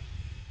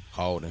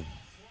 Holding.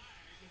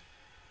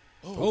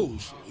 Oh,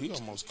 shit. He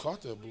almost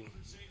caught that boy.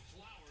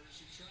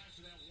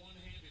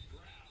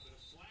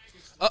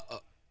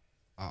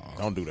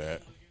 Don't do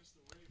that.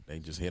 They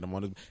just hit him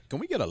on his. Can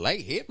we get a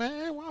late hit,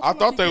 man? Why I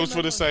thought they we was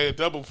getting going to say a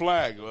double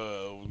flag.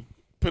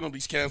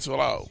 Penalties cancel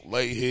out.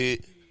 Late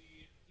hit.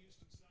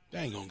 They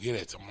ain't going to get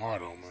it tomorrow,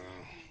 though,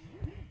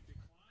 man.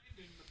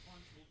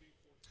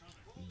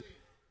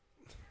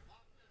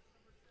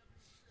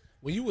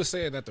 When you were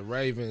saying that the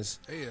Ravens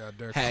Yeah,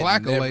 they're had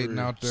clackulating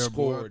never out there.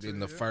 scored boy. in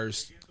the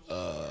first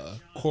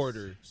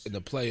quarter in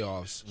the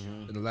playoffs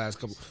in the last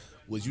couple,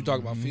 was you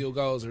talking about field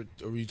goals or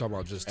were you talking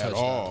about just At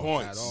touchdowns? all.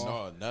 Points. At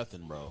all? No,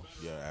 nothing, bro.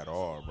 Yeah, at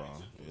all, bro.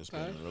 It's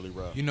been really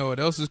rough. You know what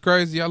else is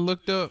crazy? I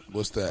looked up.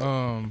 What's that?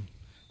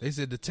 They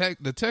said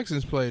the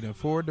Texans played in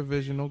 4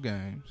 divisional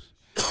games,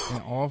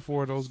 and all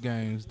 4 of those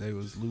games they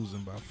was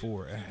losing by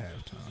 4 at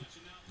halftime.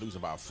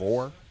 Losing by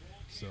 4.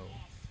 So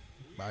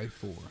by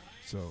 4.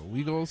 So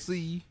we gonna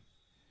see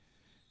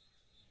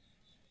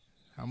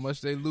how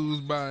much they lose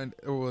by.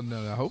 Well,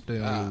 no, I hope they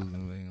don't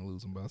lose. They ain't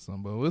losing by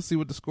something, but we'll see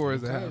what the score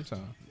is at halftime.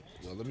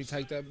 Well, let me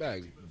take that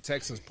back.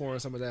 Texans pouring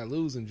some of that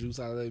losing juice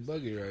out of their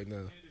buggy right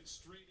now.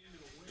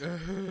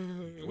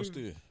 What's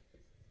this?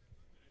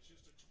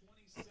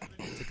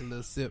 Take a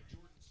little sip.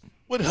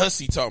 What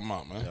Hussey talking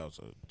about, man? That was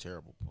a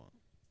terrible punt.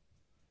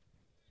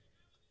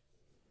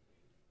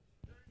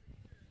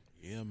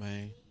 Yeah,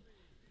 man.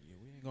 Yeah,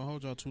 we ain't gonna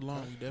hold y'all too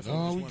long. We definitely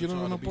No, just we wanted get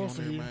y'all on to up be off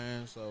of here, here.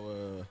 man.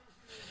 So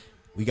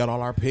we got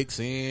all our picks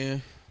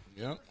in.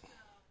 Yep.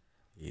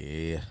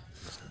 Yeah.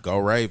 Go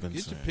Ravens.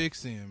 Get your man.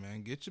 picks in,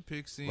 man. Get your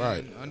picks in.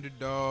 Right.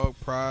 Underdog,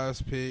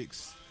 prize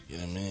picks,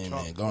 Yeah, man.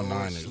 Chalk Go board,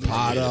 Niners. sleep.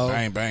 Potto.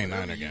 Bang, bang,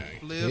 Niner gang.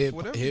 flip,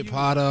 whatever Hit you-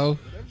 Potto.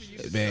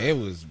 decide.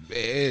 Man,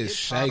 it's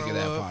shaking Potto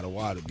that up. pot of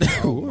water.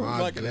 Oh,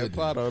 my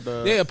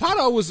goodness. Yeah,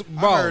 Potto was,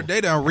 bro. I heard they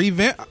done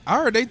revamp. I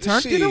heard they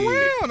turned it Shit.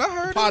 around. I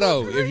heard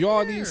Potto, it if y'all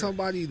right need there.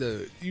 somebody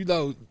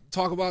to,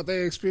 talk about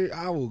their experience,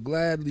 I will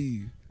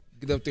gladly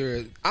get up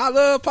there. I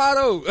love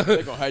Potto.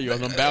 They gonna have you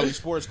on them Valley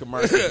Sports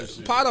commercials and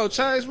shit. Potto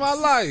changed my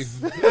life.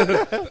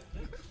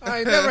 I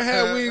ain't never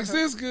had wings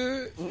this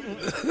good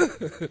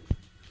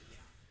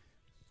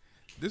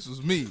This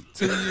was me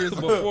 2 years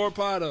ago. before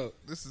Potto.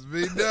 This is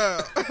me now,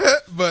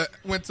 but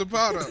went to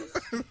Potto.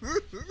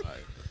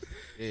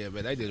 Yeah,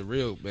 man, they did a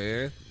real,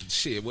 man.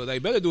 Shit, well, they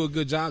better do a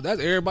good job.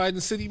 That's everybody in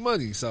the city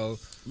money. So,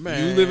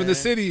 Man. you live in the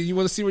city and you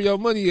want to see where your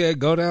money at,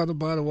 go down to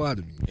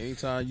Potawatomi.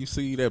 Anytime you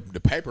see the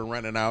paper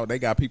running out, they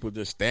got people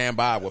just stand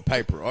by with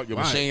paper. Oh, your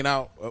Right. machine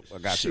out? Oh, I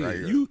got you right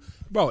here.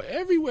 Bro,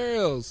 everywhere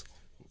else,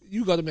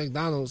 you go to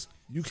McDonald's,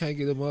 you can't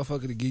get a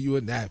motherfucker to give you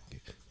a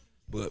napkin.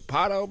 But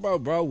Potto,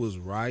 bro, was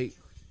right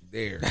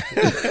there.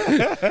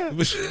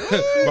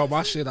 Bro,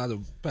 my shit out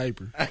of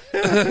paper.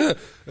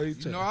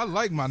 You know, I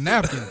like my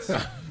napkins.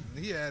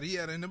 He had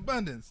in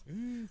abundance.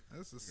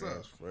 That's what's up.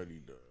 Yes,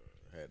 Freddie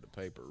had the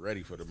paper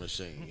ready for the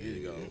machine. Here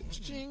you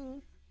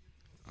go.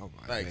 Oh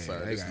my Thanks, man,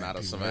 sir. they It's got not a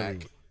people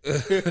smack.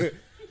 everywhere.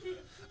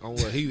 Oh,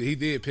 well, he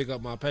did pick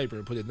up my paper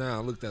and put it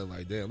down. Looked at it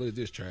like, damn, look at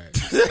this trash.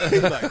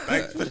 Like,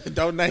 thanks for the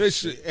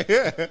donation.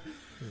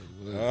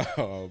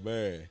 Oh,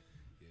 man.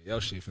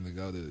 Your shit finna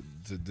go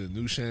to the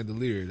new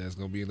chandelier that's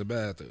gonna be in the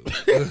bathroom.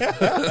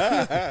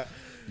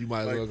 You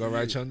might as well go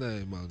write your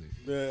name on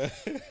it.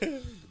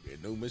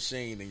 A new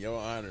machine in your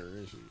honor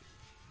and shit.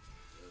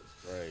 That's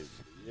crazy.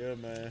 Yeah,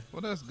 man.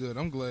 Well, that's good.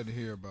 I'm glad to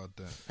hear about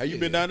that. Have you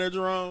been down there,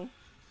 Jerome?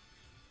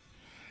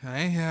 I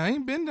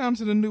ain't been down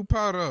to the new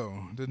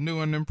Potto, the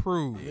new and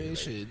improved. Man,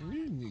 shit,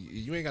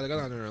 you ain't gotta go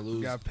down there and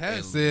lose. Got Pat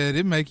And- said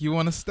it make you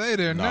want to stay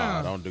there Nah,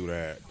 now. don't do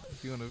that.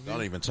 If you wanna be-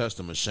 Don't even touch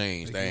the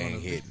machines. Make They you ain't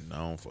wanna be- hitting. I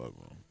don't fuck with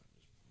them.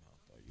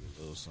 I'll throw you a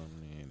little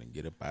something in and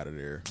get up out of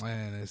there.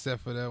 Man,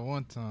 except for that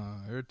one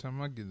time. Every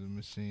time I get the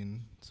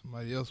machine,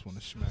 somebody else want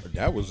to smack it.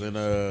 That was in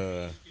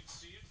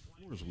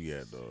where's we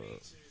at, dog?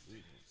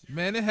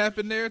 Man, it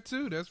happened there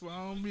too. That's why I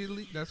don't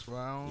be. That's why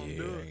I don't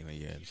do it.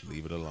 Yeah, just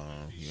leave it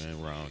alone. You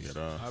ain't wrong at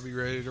all. I'll be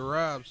ready to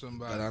rob Go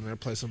somebody. down there and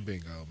play some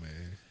bingo,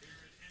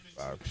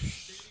 man.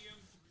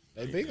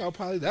 Hey, bingo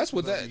probably that's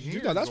what that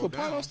Years that's go what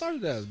Potto down.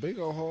 started as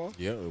bingo hall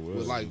Yeah, it was.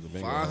 with like It was a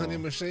bingo 500 hall.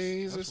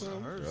 machines or That's what I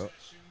something. heard. Yep.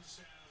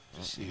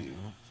 Shit.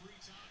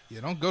 Yeah,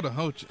 don't go to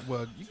Ho.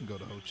 Well, you can go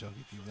to Ho Chunk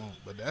if you want,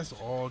 but that's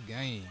all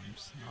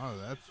games. Oh,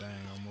 that thing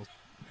almost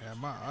had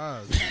my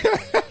eyes.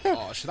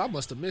 Oh shit! I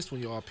must have missed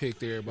when y'all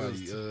picked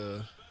everybody.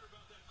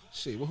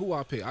 Shit, well, who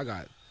I picked? I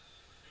got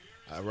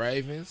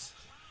Ravens,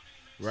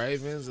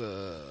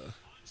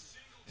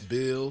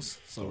 Bills.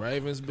 So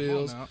Ravens,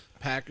 Bills, now.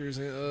 Packers,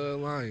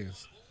 and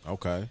Lions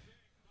Okay.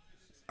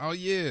 Oh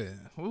yeah,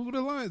 who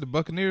the Lions? The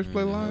Buccaneers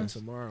play Lions.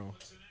 tomorrow.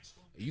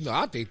 You know,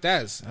 I think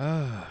that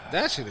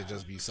should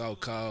just be so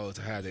cold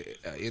to have the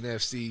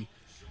NFC,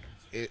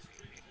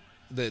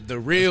 the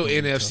real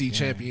NFC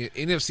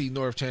NFC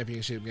North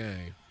championship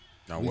game.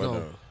 Now We what?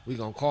 gonna, we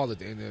gonna call it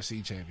the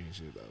NFC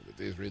championship though,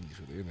 but it's really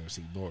for the NFC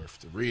North,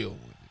 the real one.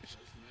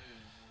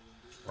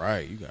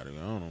 Right, you got it. I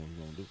don't know what you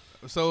gonna do.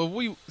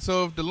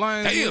 So if the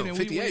Lions Damn, win and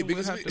we 58, win, we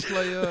biggest have to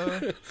win.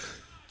 play.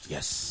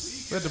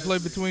 Yes. We have to play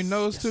between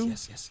those two.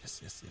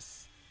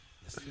 Yes.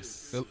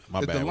 My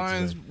If bad, the what you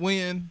Lions say?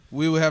 win,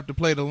 we would have to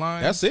play the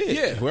Lions. That's it.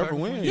 Yeah. Whoever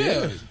wins.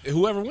 Yeah, Yeah.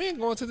 whoever wins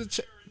going to the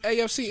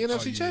AFC NFC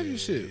Oh, yeah,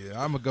 championship.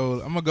 Yeah, I'm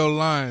gonna go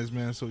Lions,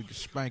 man, so we can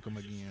spank them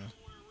again.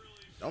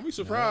 Don't be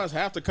surprised.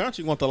 Half the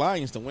country want the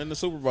Lions to win the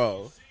Super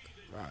Bowl.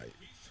 Right.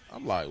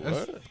 I'm like,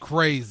 That's what?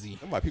 crazy.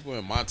 I'm like people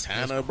in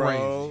Montana, That's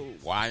bro.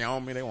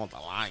 Wyoming, they want the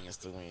Lions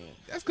to win.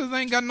 That's because they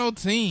ain't got no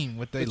team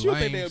with they But you lame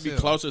think they would be self.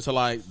 closer to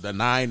like the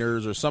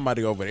Niners or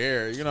somebody over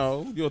there? You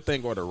know, you'll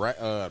think or the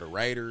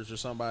Raiders or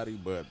somebody,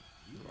 but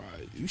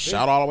you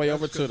shot all the way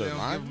over to 'cause the they don't give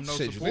Lions. them no Shit,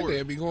 you think support.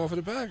 they'd be going for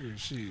the Packers?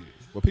 Shit.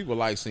 But people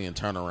like seeing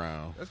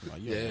turnaround. That's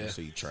Like, you don't yeah. want to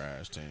see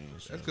trash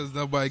teams. That's because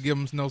nobody give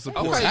them no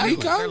support. Okay, They're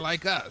Nico. They're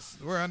like us.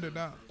 We're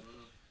underdog.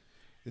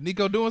 Is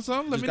Nico doing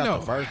something? Let Just me got know.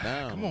 the first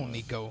down. Come on,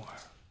 Nico.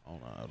 On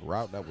a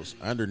route that was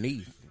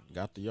underneath.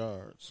 Got the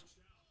yards.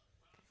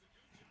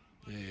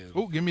 Yeah.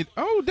 Oh, give me.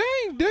 Oh,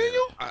 dang,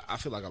 Daniel. I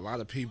feel like a lot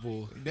of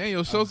people.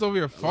 Daniel Schultz over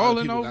here A lot of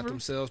falling people over. got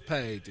themselves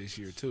paid this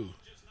year too.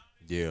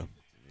 Yeah.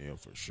 Yeah,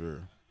 for sure.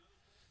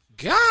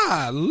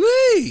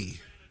 Golly.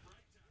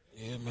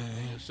 Yeah,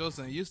 man. Schultz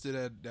ain't used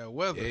to that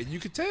weather. Yeah, you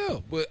can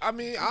tell. But I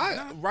mean,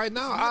 right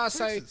now not I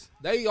say Texas.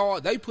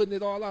 they putting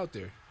it all out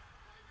there.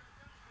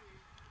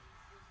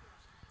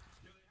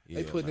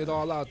 They Yeah, putting it man.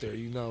 all out there.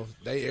 You know,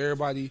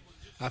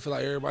 I feel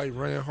like everybody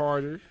running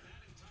harder.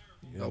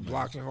 You know,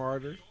 blocking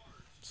harder.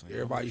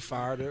 Everybody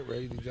fired up,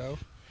 ready to go.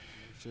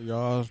 Sure,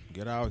 y'all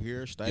get out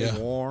here, stay Yeah.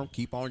 warm,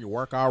 keep on your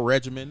workout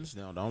regimens.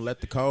 You know, don't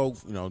let the cold,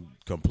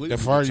 completely That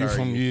far you deter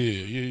from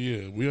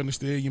We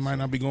understand you might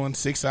not be going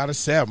 6 out of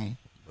 7.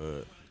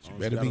 But You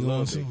better be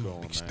going soon.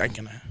 going, man.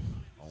 Stinking that.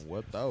 On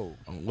what though?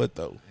 On what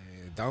though?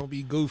 And don't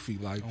be goofy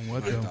like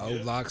what the though?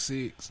 old Block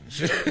 6. and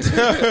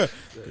shit.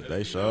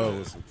 They show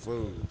with some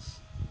foods.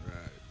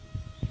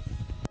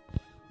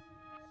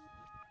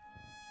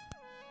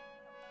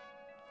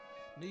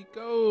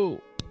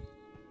 Nico.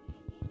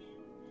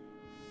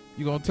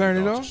 You gonna turn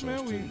it Dodger off, shows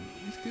man? too.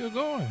 We still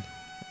going.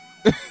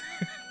 We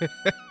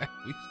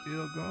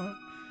still going.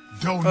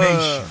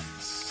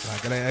 Donations.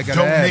 I gotta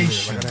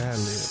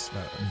Donations.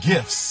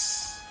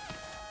 Gifts.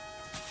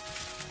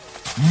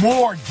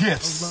 More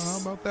gifts. How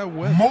about that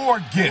weather?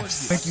 More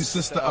gifts. Thank you,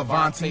 Sister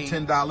Avanti.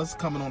 $10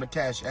 coming on the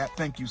Cash App.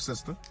 Thank you,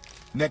 sister.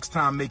 Next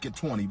time, make it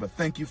 20. But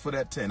thank you for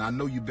that 10. I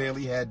know you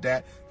barely had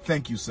that.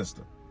 Thank you,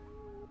 sister.